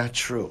says it's not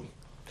true.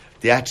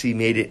 They actually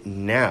made it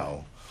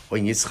now,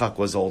 when Yitzchak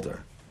was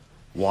older.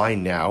 Why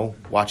now?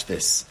 Watch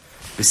this.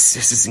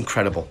 This is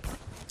incredible.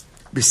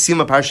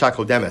 B'sima parsha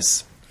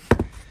kodemes.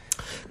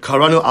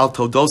 Karanu al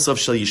todosav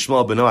shel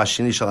Yishmael beno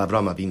hashini shel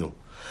Avram Avinu.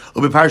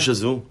 U'beparsha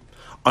zu,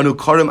 anu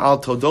karim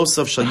al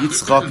todosav shel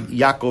Yitzchak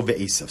Yaakov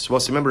ve'esav. So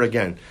let's remember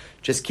again.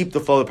 Just keep the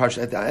flow of the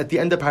parsha. At the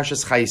end of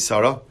Parshas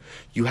Chayei,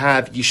 you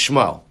have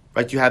Yishmael,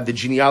 right? You have the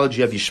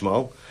genealogy of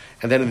Yishmael.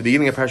 And then in the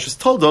beginning of Parshas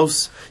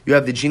Toldos, you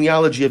have the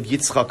genealogy of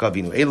Yitzchak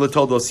Avinu. Eila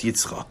Toldos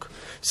Yitzchak.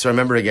 So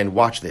remember again,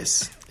 watch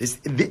this.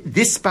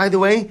 This, by the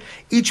way,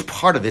 each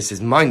part of this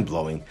is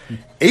mind-blowing.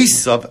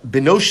 Esav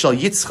beno shel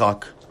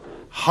Yitzchak,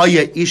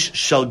 haya ish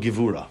shel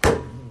Gevura.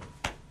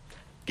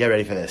 Get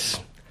ready for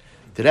this.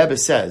 The Rebbe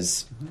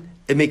says,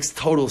 it makes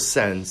total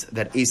sense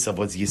that Esav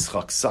was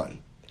Yitzchak's son.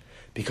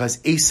 Because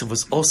Esav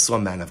was also a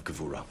man of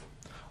Gevura.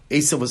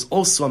 Esav was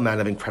also a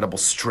man of incredible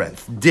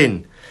strength.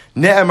 Din.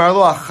 Ne'emar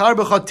lo achar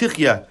b'cha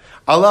tichya.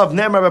 Alav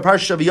ne'emar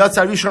b'parsha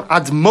v'yatzar rishon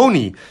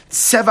admoni.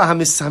 Tseva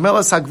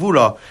ha'misamelas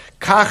ha'gvura.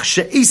 Kach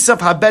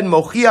she'esav haben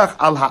mochiach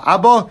al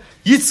ha'aba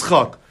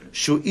Yitzchak.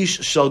 Shu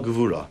ish shel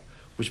Gevura.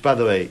 Which, by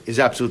the way, is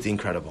absolutely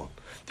incredible.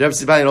 The Rebbe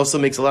Sibani also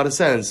makes a lot of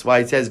sense. Why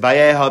it says,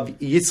 Vayehav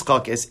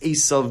Yitzchak es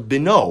Esav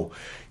bino.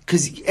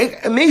 Because,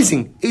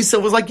 amazing.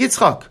 Esav was like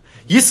Yitzchak.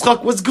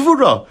 Yitzchak was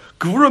Gevura.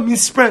 Gevura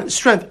means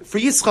strength. For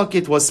Yitzchak,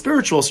 it was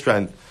spiritual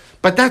strength.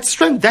 But that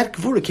strength, that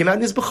Gevura came out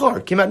in his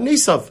Bechar, came out in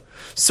Esav.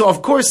 So,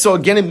 of course,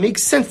 again, it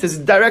makes sense. There's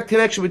a direct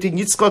connection between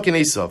Yitzchak and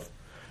Esav.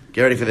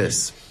 Get ready for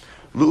this.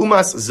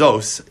 L'umas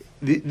zos,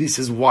 this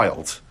is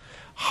wild.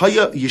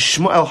 Haya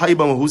Yishmael haya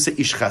b'mahusa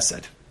ish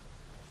chesed.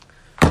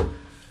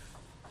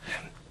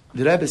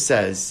 The Rebbe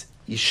says,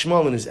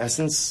 Yishmael in his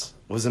essence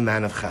was a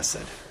man of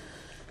chesed.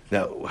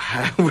 Now,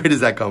 where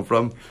does that come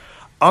from?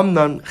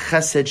 Amnan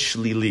chesed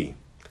shlili.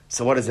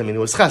 So what does that mean? It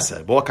was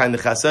chesed. But what kind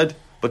of chesed?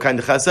 What kind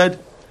of chesed?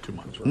 Too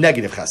much, right?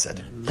 Negative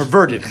chesed.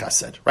 Perverted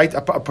chesed. Right?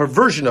 A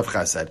perversion of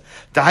chesed.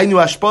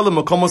 Tahainu ashpala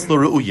makomos lo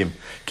re'uyim.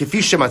 Kefi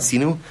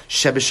shematzinu,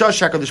 shebesha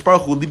shakadosh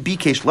baruch hu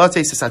bikesh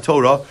latzei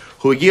satorah,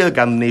 hu agil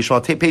gam nation,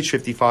 page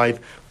 55,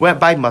 went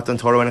by Matan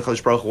Torah, when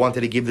HaKadosh Baruch Hu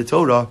wanted to give the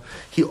Torah,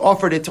 he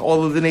offered it to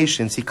all of the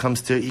nations. He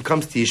comes to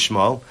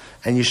Yishmael,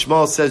 and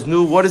Yishmael says,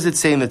 no, what does it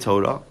say in the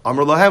Torah?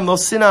 Amar lahem lo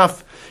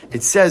sinaf.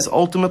 It says,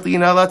 ultimately,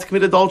 you're not allowed to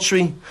commit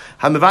adultery.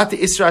 Hamavata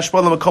isra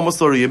ashpa l'makomos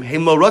l'oriyim,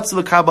 heim lo rotz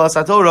l'kabal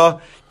satorah,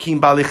 kim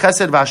bali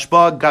chesed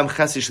v'ashpa gam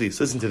chesed shli.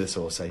 So listen to this, I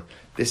will say.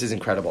 This is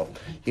incredible.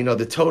 You know,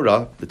 the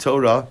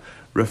Torah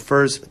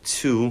refers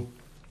to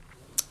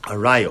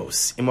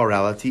arayos,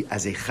 immorality,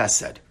 as a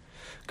chesed.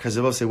 Because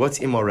I will say, what's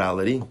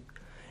immorality?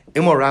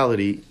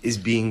 Immorality is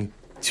being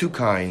too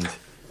kind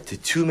to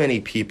too many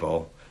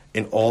people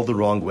in all the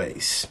wrong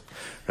ways.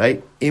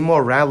 Right?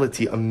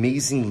 Immorality,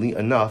 amazingly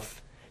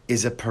enough,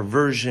 is a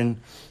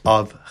perversion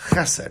of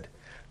chesed.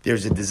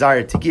 There's a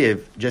desire to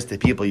give just to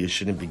people you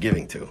shouldn't be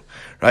giving to,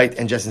 right?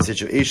 And just in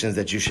situations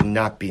that you should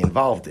not be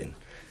involved in.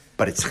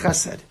 But it's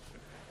chesed.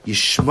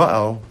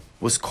 Yishmael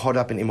was caught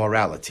up in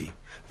immorality.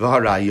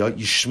 V'haraya,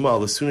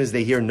 Yishmael, as soon as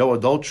they hear no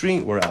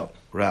adultery, we're out.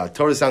 We're out.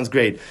 Torah sounds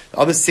great. The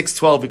other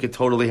 6:12 we could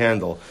totally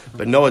handle.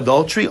 But no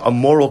adultery, a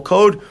moral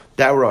code,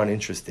 that we're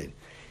uninterested.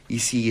 You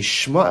see,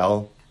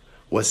 Yishmael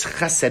was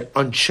chesed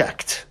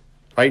unchecked.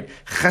 Right?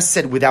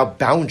 Chesed without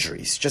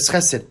boundaries. Just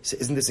chesed. So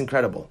isn't this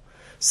incredible?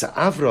 So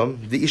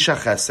Avram, the Isha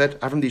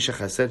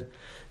Chesed,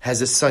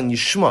 has a son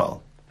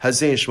Yishmael.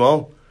 Has a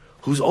Yishmael,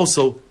 who's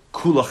also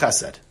Kula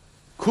Chesed.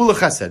 Kula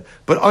Chesed.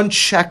 But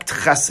unchecked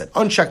Chesed.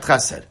 Unchecked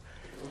Chesed.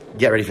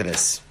 Get ready for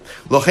this.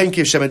 Lochen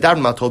kiv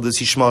shemedarma told us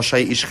Yishmael Shai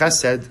Ish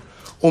Chesed.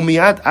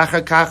 Umiad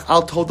achar kach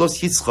al toldos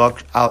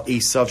Yitzchak al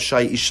Esav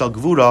Shai Ishal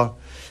Gvura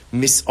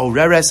mis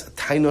oreres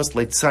tainos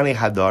leitzane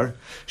hadar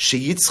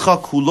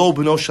sheyitzchak hulo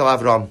b'no shel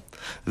Avram.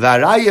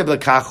 V'araya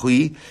b'kach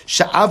hui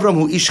she'Avram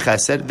hu ish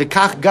chesed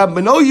v'kach gam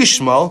b'no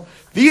Yishmael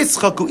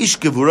v'Yitzchak hu ish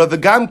gevura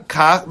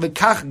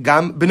v'kach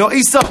gam b'no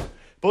Esav.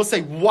 Both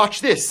say, watch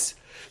this.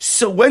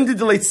 So when did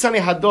the Leitzane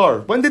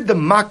Hadar, when did the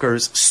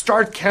mockers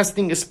start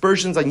casting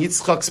aspersions on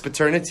Yitzchak's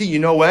paternity? You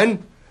know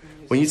when?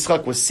 When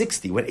Yitzchak was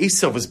 60, when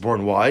Esav was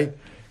born. Why?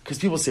 Because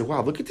people say,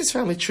 wow, look at this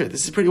family tree.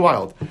 This is pretty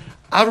wild.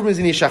 Avram is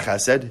in Isha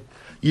Chesed.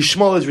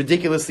 Yishmael is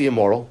ridiculously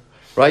immoral,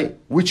 right?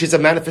 Which is a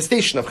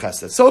manifestation of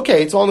Chesed. So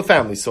okay, it's all in the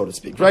family, so to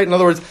speak, right? In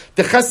other words,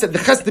 the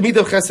midah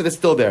of Chesed is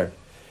still there.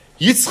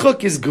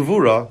 Yitzchak is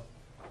Gevura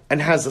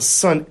and has a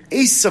son,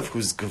 Esav,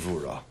 who's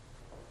Gevura.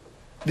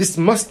 This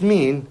must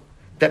mean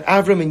that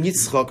Avram and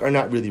Yitzchak are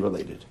not really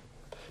related.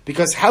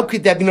 Because how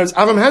could that be? Noticed?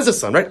 Avram has a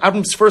son, right?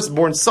 Avram's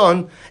firstborn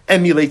son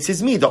emulates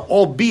his midah,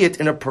 albeit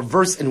in a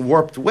perverse and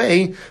warped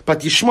way,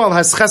 but Yishmael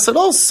has chesed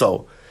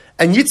also.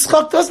 And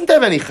Yitzchak doesn't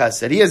have any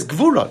chesed. He has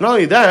gevura. Not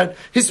only that,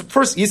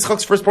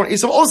 Yitzchak's firstborn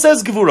Esav also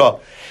has gevura.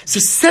 So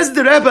says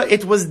the Rebbe,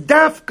 it was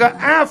dafka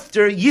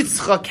after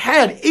Yitzchak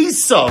had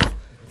Esav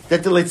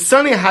that the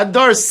Leitzane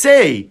Hadar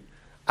say,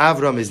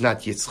 Avram is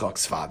not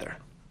Yitzchak's father.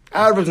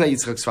 Avram is not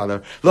Yitzchak's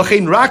father.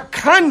 L'chein rak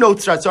kan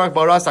notzra tzarach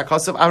baras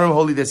hakasav Avram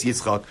holy des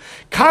Yitzchak.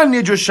 Kan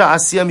nidrusha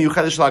asiyah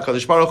miyuchedes shel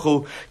HaKadosh Baruch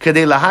Hu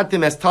kedei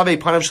lahatim es tavei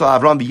panav shel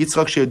Avram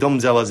b'Yitzchak she'edom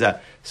zelazeh.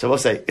 So we'll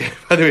say,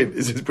 by the way,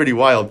 this is pretty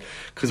wild,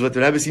 because what the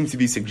Rebbe seems to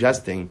be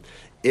suggesting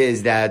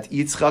is that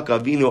Yitzchak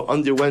Avinu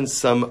underwent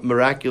some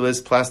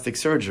miraculous plastic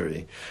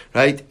surgery,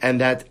 right?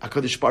 And that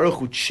HaKadosh Baruch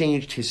Hu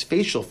changed his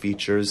facial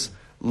features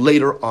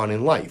later on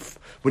in life.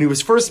 When he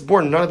was first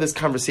born, none of this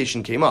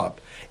conversation came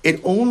up. It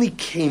only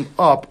came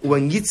up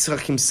when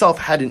Yitzchak himself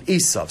had an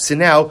Esav. So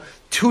now,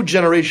 2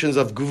 generations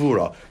of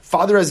Gevura.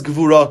 Father has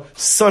Gevura,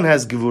 son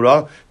has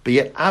Gevura, but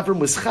yet Avram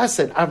was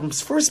Chesed. Avram's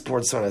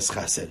firstborn son has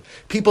Chesed.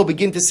 People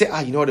begin to say,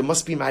 you know what, it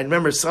must be, I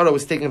remember Sarah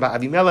was thinking about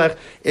Avimelech,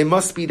 it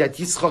must be that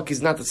Yitzchak is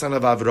not the son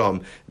of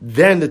Avram.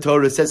 Then the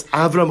Torah says,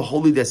 Avram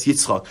holy des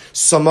Yitzchak.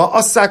 Sama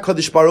asa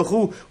Kadosh Baruch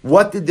Hu,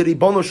 what did the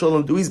Ribono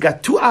Shalom do? He's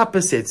got 2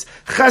 opposites,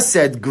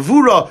 Chesed,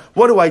 Gevura,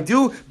 what do I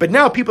do? But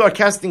now people are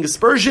casting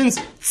aspersions,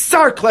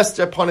 Tsar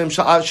Klester upon him,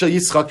 Shal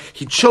Yitzchak.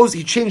 He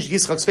changed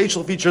Yitzchak's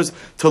facial features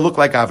to look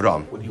like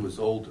Avram. When he was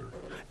older.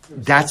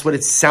 That's what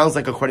it sounds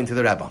like according to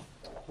the Rebbe.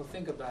 Well,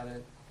 think about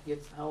it.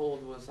 How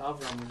old was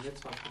Avram when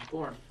Yitzchak was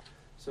born?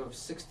 So if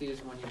 60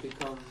 is when you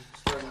become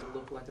starting to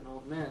look like an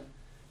old man,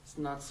 it's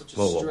not such a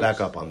stretch. Well,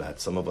 back up on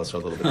that. Some of us are a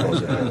little bit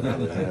closer.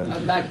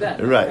 Back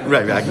then.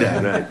 Right, back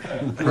then,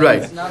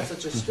 right. It's not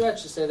such a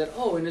stretch to say that,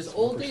 in his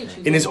old age.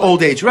 In his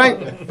old age,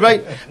 right.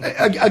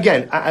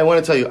 Again, I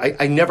want to tell you,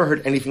 I never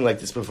heard anything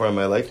like this before in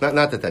my life.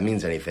 Not that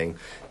means anything,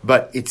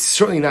 but it's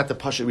certainly not the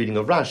Pasha reading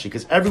of Rashi,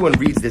 because everyone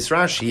reads this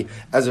Rashi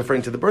as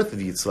referring to the birth of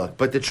Yitzchak.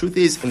 But the truth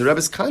is, in the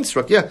Rebbe's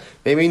construct,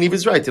 maybe Niv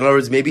is right. In other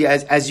words, maybe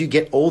as you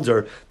get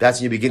older, that's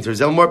when you begin to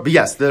resemble more. But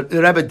yes, the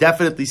Rebbe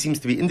definitely seems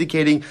to be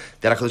indicating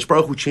that HaKadosh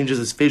Baruch Hu changes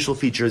his facial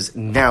features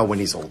now when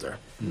he's older.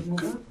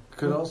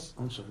 Could also,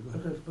 I'm sorry.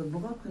 But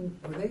Moroccan,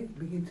 will they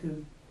begin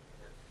to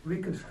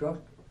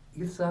reconstruct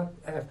Yitzchak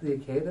after the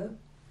Akedah?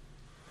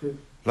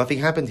 Nothing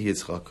happened to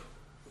Yitzchak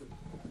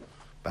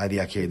by the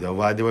Akedah.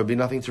 Why? There would be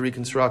nothing to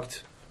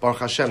reconstruct. Baruch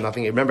Hashem,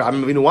 nothing. Remember,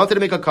 Avinu wanted to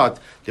make a cut.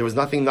 There was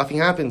nothing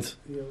happened.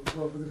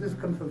 This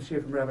comes from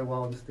Shir from Rabbi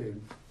Wallenstein.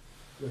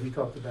 He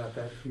talked about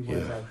that. He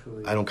was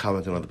actually. I don't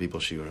comment on other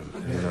people's shiurim.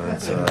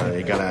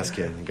 You gotta ask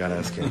him.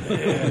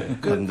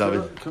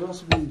 Could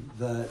also be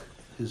that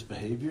his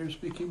behavior is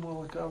speaking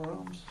more like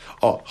Avram's.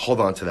 Oh, hold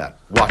on to that.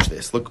 Watch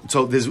this. Look,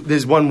 so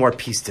there's one more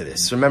piece to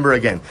this. Remember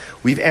again,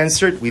 we've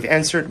answered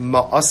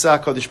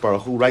Ma'asa Kodesh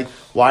Baruch Hu, right?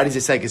 Why does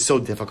it say it's so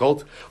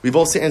difficult? We've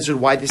also answered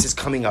why this is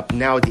coming up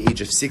now at the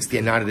age of 60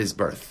 and not at his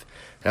birth.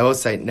 Now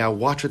let's say,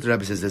 watch what the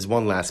Rebbe says. There's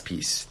one last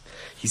piece.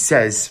 He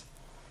says,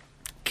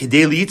 So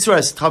we'll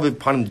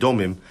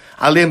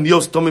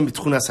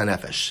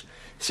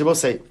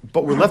say,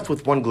 but we're left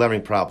with one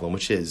glaring problem,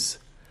 which is,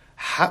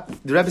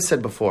 the Rebbe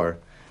said before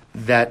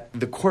that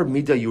the core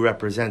midah you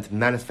represent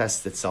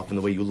manifests itself in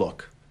the way you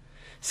look.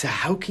 So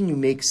how can you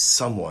make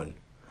someone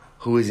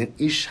who is an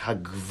ish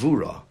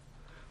hagvura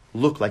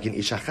look like an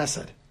ish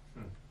hachesed?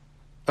 In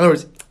other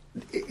words,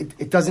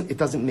 it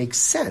doesn't make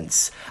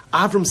sense.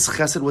 Avram's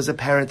chesed was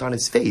apparent on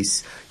his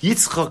face.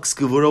 Yitzchak's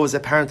gevura was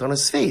apparent on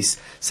his face.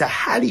 So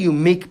how do you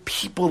make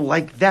people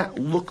like that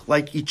look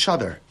like each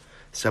other?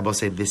 So Rebbe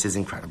say this is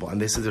incredible, and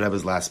this is the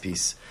Rebbe's last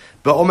piece.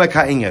 Be'omek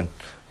ha'inyan,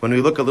 when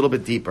we look a little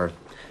bit deeper,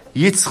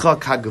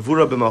 Yitzchak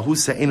ha'gevura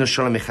b'mahusa eino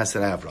shalom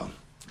mechesed Avram.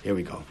 Here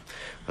we go.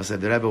 I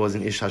said the Rebbe was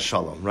an Ish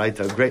HaShalom, right?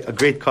 A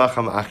great Koach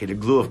HaMa'achid, the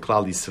glue of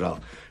Klal Yisrael.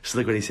 Just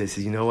look what he says.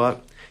 He says, you know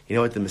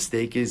what the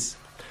mistake is?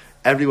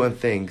 Everyone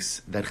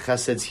thinks that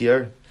Chesed's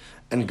here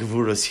and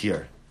Gevura's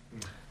here.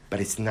 But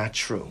it's not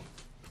true.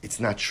 It's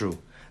not true.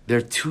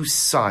 They're two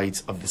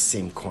sides of the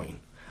same coin.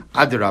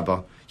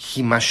 Adarabba,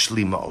 hi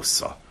mashlima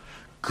osa.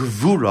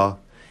 Gevura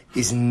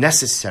is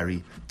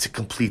necessary to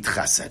complete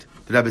Chesed.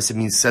 The Rebbe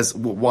says,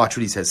 watch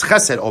what he says.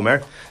 Chesed,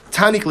 Omer,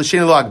 Tanik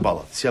l'sheni lo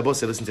agbala. See, Abba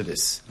said, listen to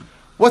this.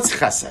 What's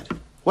Chesed?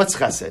 What's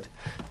Chesed?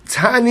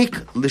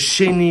 Tanik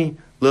l'sheni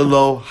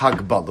lo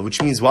hagbala,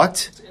 which means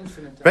what? It's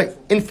infinite. Right?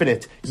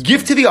 Infinite.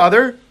 Give to the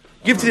other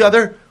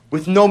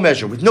with no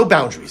measure, with no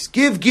boundaries.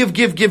 Give,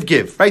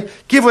 right?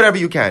 Give whatever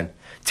you can.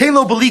 Tein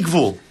lo b'li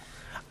gvul.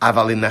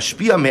 Aval in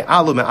nashpia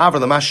me'alu me'avar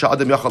l'masha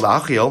adam yachal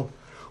la'achil,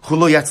 hu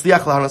lo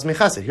yatzliach lahanas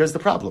mechesed. Here's the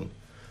problem.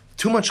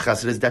 Too much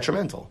chesed is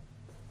detrimental.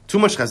 Too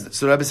much chesed.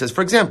 So the Rebbe says,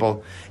 for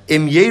example,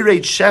 im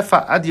yered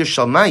shefa ad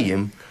yishal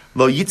mayim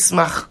lo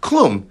yitzmach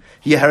klum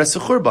yeheres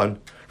churban.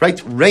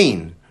 Right?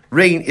 Rain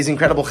is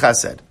incredible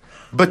chesed.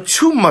 But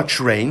too much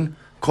rain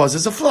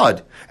causes a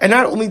flood. And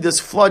not only does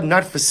flood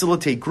not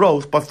facilitate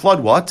growth, but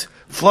flood what?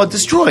 Flood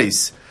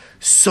destroys.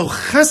 So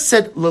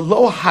chesed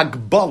lelo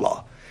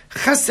hagbala,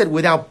 chesed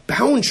without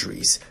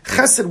boundaries,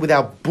 chesed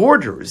without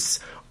borders,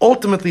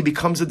 ultimately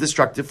becomes a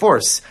destructive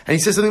force. And he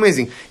says something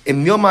amazing.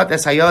 Im milmat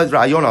es hayalad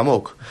ra'ayon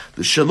amok,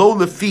 shelo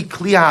lefi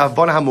kli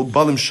ha'avon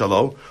ha'mugbalim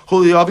shelo,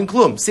 hu yavin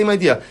klum. Same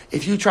idea.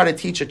 If you try to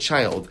teach a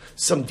child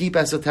some deep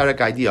esoteric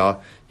idea,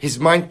 his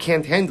mind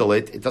can't handle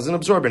it. It doesn't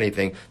absorb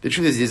anything. The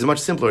truth is, it's a much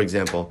simpler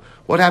example.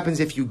 What happens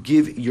if you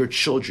give your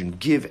children,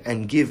 give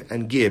and give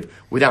and give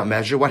without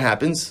measure? What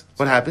happens?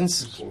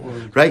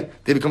 Right?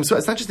 They become,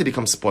 it's not just they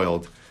become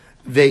spoiled.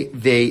 They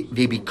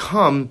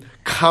become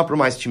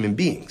compromised human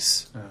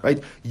beings,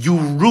 right? You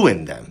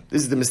ruin them.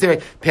 This is the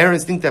mistake.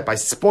 Parents think that by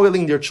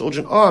spoiling their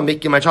children, I'm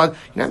making my child,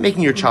 you're not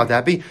making your child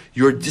happy,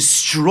 you're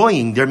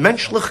destroying their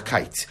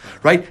menschlichkeit,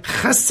 right?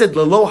 Chesed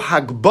lelo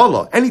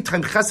hagbala.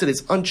 Anytime chesed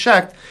is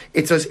unchecked,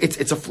 it's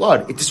a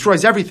flood. It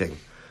destroys everything.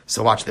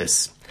 So watch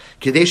this.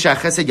 Kedei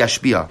she'achesed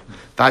yashpia,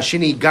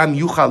 v'hashini gam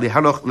yuchal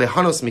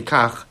lehanos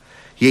mikach,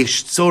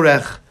 yesh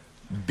tzorech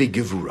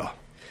b'gevura.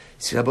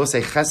 See, Rabbi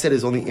say chesed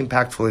is only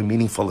impactful and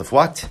meaningful if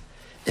what?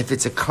 If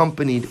it's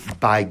accompanied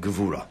by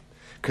gevura.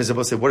 Because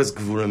Rabbi say, what does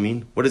gevura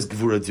mean? What does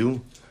gevura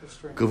do?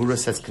 Gevura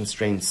sets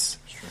constraints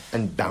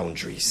and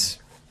boundaries.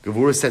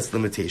 Gevura sets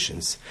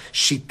limitations.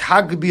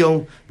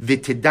 Shitagbio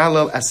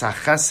v'tidalel as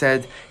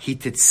hachesed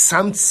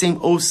hititsamtzim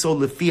oso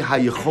lefi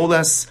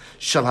hayecholas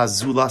shel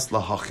hazulas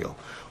lahachil.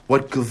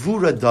 What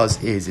gevura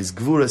does is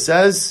gevura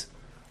says,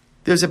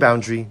 there's a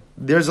boundary,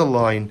 there's a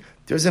line,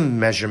 there's a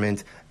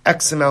measurement,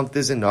 X amount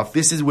is enough.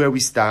 This is where we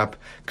stop.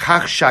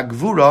 Kach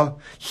shagvura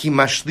hi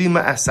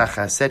mashlima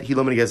asachased hi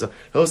lo menigeza.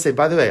 He'll say,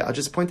 by the way, I'll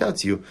just point out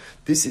to you.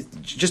 This is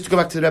just to go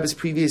back to the Rebbe's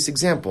previous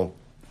example,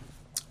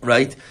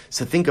 right?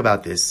 So think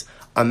about this.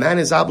 A man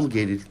is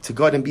obligated to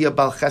go out and be a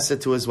bal chesed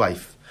to his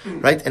wife,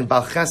 right? And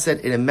bal chesed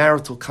in a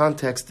marital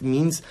context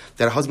means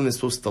that a husband is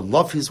supposed to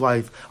love his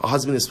wife. A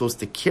husband is supposed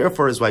to care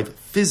for his wife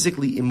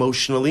physically,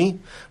 emotionally,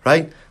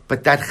 right?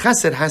 But that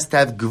chesed has to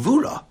have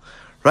gevura.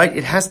 Right?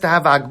 It has to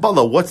have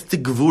agbala. What's the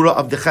gevura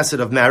of the chesed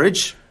of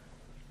marriage?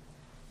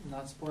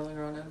 Not spoiling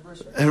her own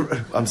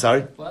anniversary. I'm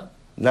sorry? What?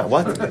 Not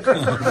what? Not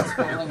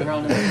spoiling her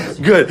own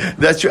anniversary. Good.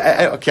 That's true.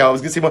 Okay, I was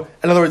going to say more.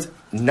 In other words,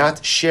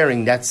 not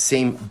sharing that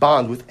same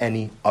bond with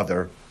any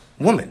other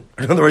woman.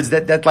 In other words,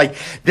 that like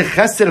the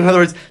chesed. In other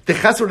words, the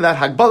chesed without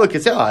hagbala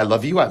can say, I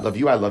love you, I love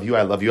you, I love you,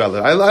 I love you, I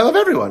love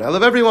everyone, I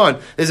love everyone.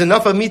 There's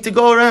enough of me to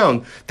go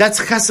around. That's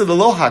chesed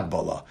lo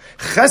hagbala.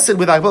 Chesed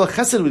with hagbala,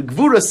 chesed with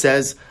gevura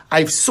says, I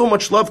have so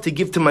much love to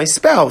give to my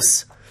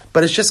spouse,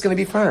 but it's just going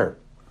to be for her.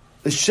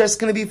 It's just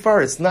going to be for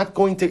her. It's not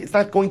going to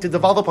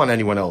develop on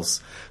anyone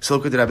else. So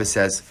look what the Rebbe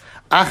says.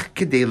 So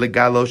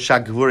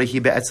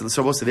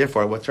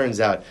therefore, what turns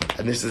out,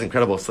 and this is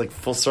incredible, it's like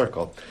full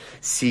circle.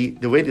 See,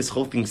 the way this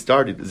whole thing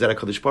started is that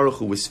HaKadosh Baruch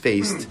Hu was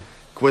faced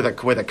with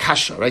a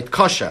kasha, right?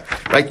 Kasha,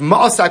 right?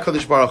 Ma'asa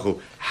HaKadosh Baruch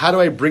Hu. How do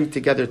I bring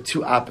together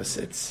two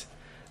opposites?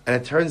 And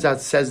it turns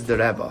out, says the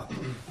Rebbe,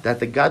 that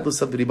the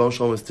godless of the Ribbon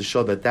Shalom is to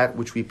show that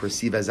which we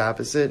perceive as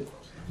opposite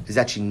is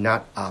actually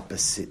not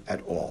opposite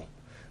at all.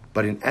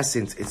 But in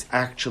essence, it's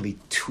actually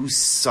two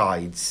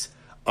sides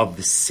of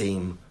the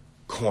same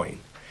coin.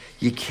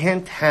 You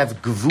can't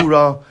have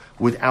gevura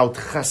without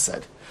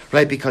chesed,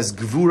 right? Because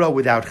gevura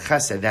without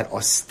chesed, that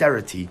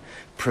austerity,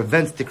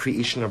 prevents the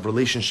creation of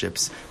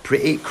relationships,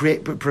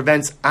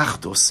 prevents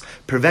achdus,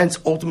 prevents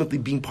ultimately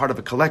being part of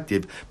a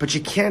collective. But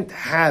you can't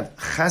have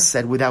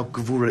chesed without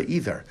gevura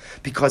either,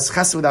 because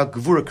chesed without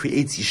gevura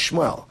creates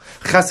yishmael.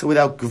 Chesed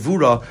without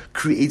gevura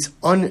creates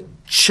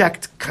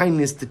checked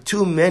kindness to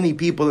too many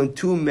people in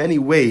too many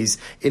ways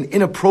in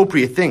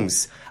inappropriate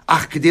things.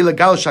 So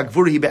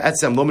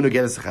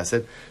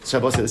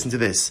listen to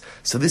this.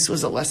 So this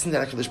was a lesson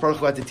that HaKadosh Baruch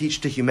Hu had to teach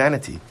to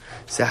humanity.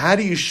 So how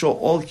do you show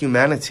all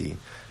humanity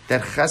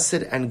that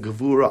chesed and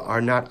gevura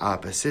are not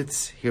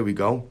opposites? Here we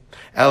go.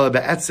 Ela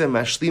be'etzem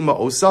mashlima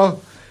osa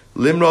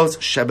limros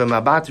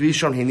shebemabat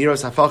rishon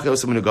heniros hafalche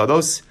osa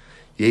menugados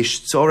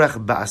yesh tzorech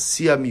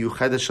ba'asiya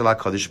miyuchedet shel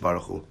HaKadosh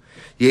Baruch Hu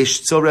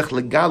yesh tzorech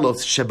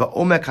legalos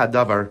shebe'omek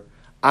hadavar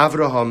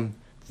Avraham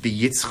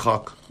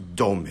v'Yitzchak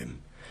domim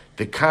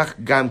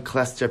v'kach gam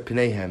klester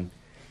pneihem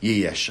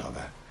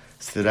yiyeshava.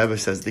 So the Rebbe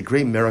says the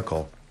great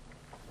miracle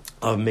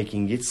of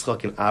making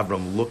Yitzchak and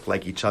Avram look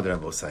like each other,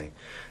 Avosai,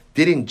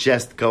 didn't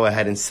just go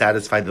ahead and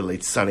satisfy the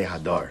late Sanei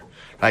Hadar,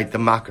 right, the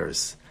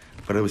mockers,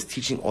 but it was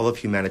teaching all of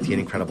humanity an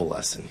incredible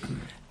lesson.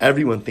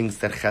 Everyone thinks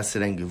that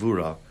Chesed and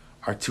Gevura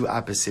are two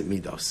opposite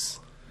midos,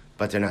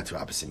 but they're not two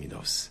opposite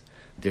midos.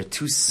 They're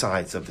two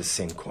sides of the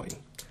same coin.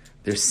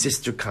 They're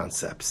sister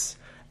concepts,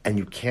 and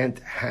you can't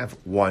have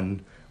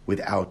one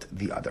without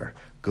the other.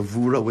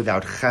 Gevura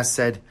without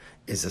Chesed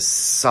is a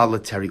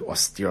solitary,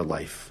 austere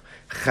life.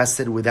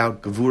 Chesed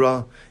without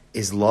Gevura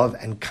is love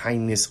and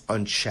kindness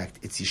unchecked.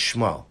 It's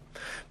Yishmael.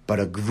 But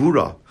a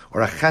Gevura,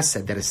 or a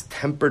Chesed that is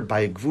tempered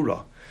by a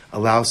Gevura,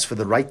 allows for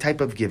the right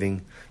type of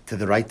giving to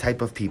the right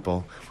type of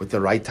people, with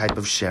the right type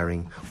of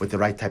sharing, with the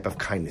right type of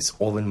kindness,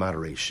 all in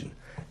moderation.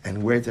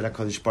 And where did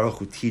HaKadosh Baruch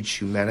Hu teach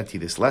humanity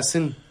this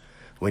lesson?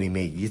 When he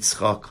made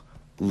Yitzchak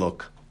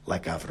look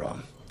like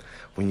Avraham.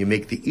 When you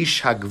make the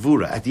Ish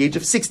HaGvura, at the age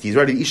of 60, he's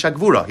already Ish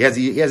HaGvura.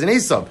 He has an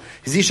Esau.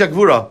 He's Ish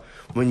HaGvura.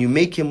 When you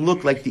make him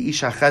look like the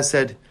Ish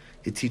HaChesed,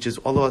 it teaches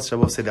all of us, I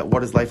will say, that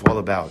what is life all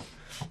about?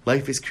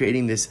 Life is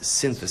creating this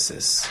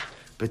synthesis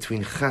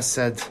between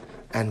Chesed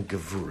and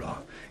Gevura.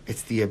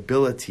 It's the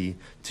ability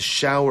to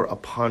shower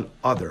upon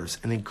others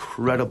an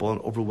incredible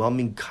and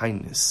overwhelming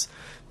kindness,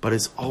 but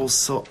it's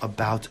also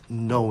about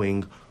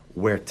knowing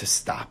where to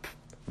stop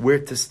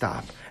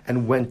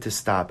and when to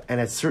stop. And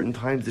at certain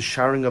times, the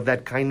showering of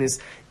that kindness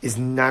is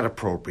not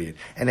appropriate.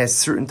 And at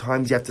certain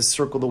times, you have to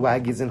circle the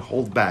wagons and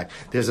hold back.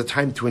 There's a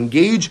time to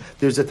engage.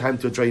 There's a time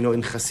to withdraw. You know,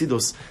 in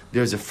Chassidus,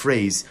 there's a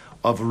phrase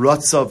of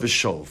Ratza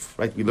V'Shov,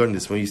 right? We learned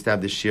this when we used to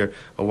have this year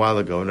a while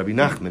ago in Rabbi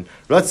Nachman.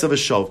 Ratza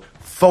V'Shov,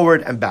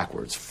 forward and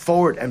backwards,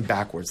 forward and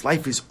backwards.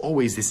 Life is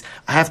always this,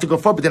 I have to go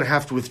forward, but then I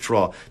have to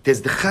withdraw.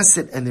 There's the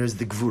Chesed and there's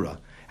the Gvura.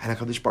 And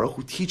HaKadosh Baruch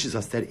Hu teaches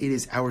us that it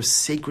is our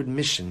sacred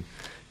mission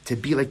to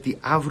be like the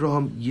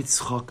Avraham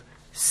Yitzchak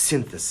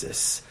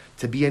synthesis,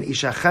 to be an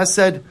Isha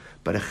Chesed,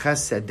 but a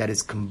Chesed that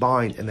is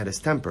combined and that is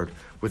tempered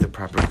with a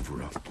proper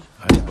Gvura.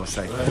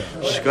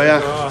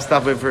 Shkoyach,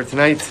 stop it for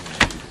tonight.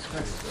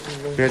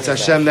 It's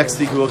Hashem. Next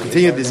week we will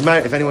continue. This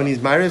if anyone needs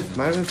Ma'ariv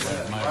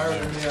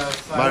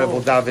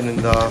will dive in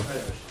the.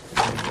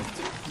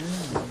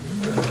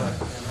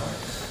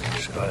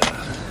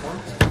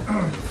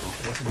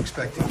 Wasn't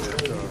expecting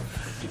that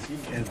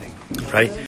ending. Right.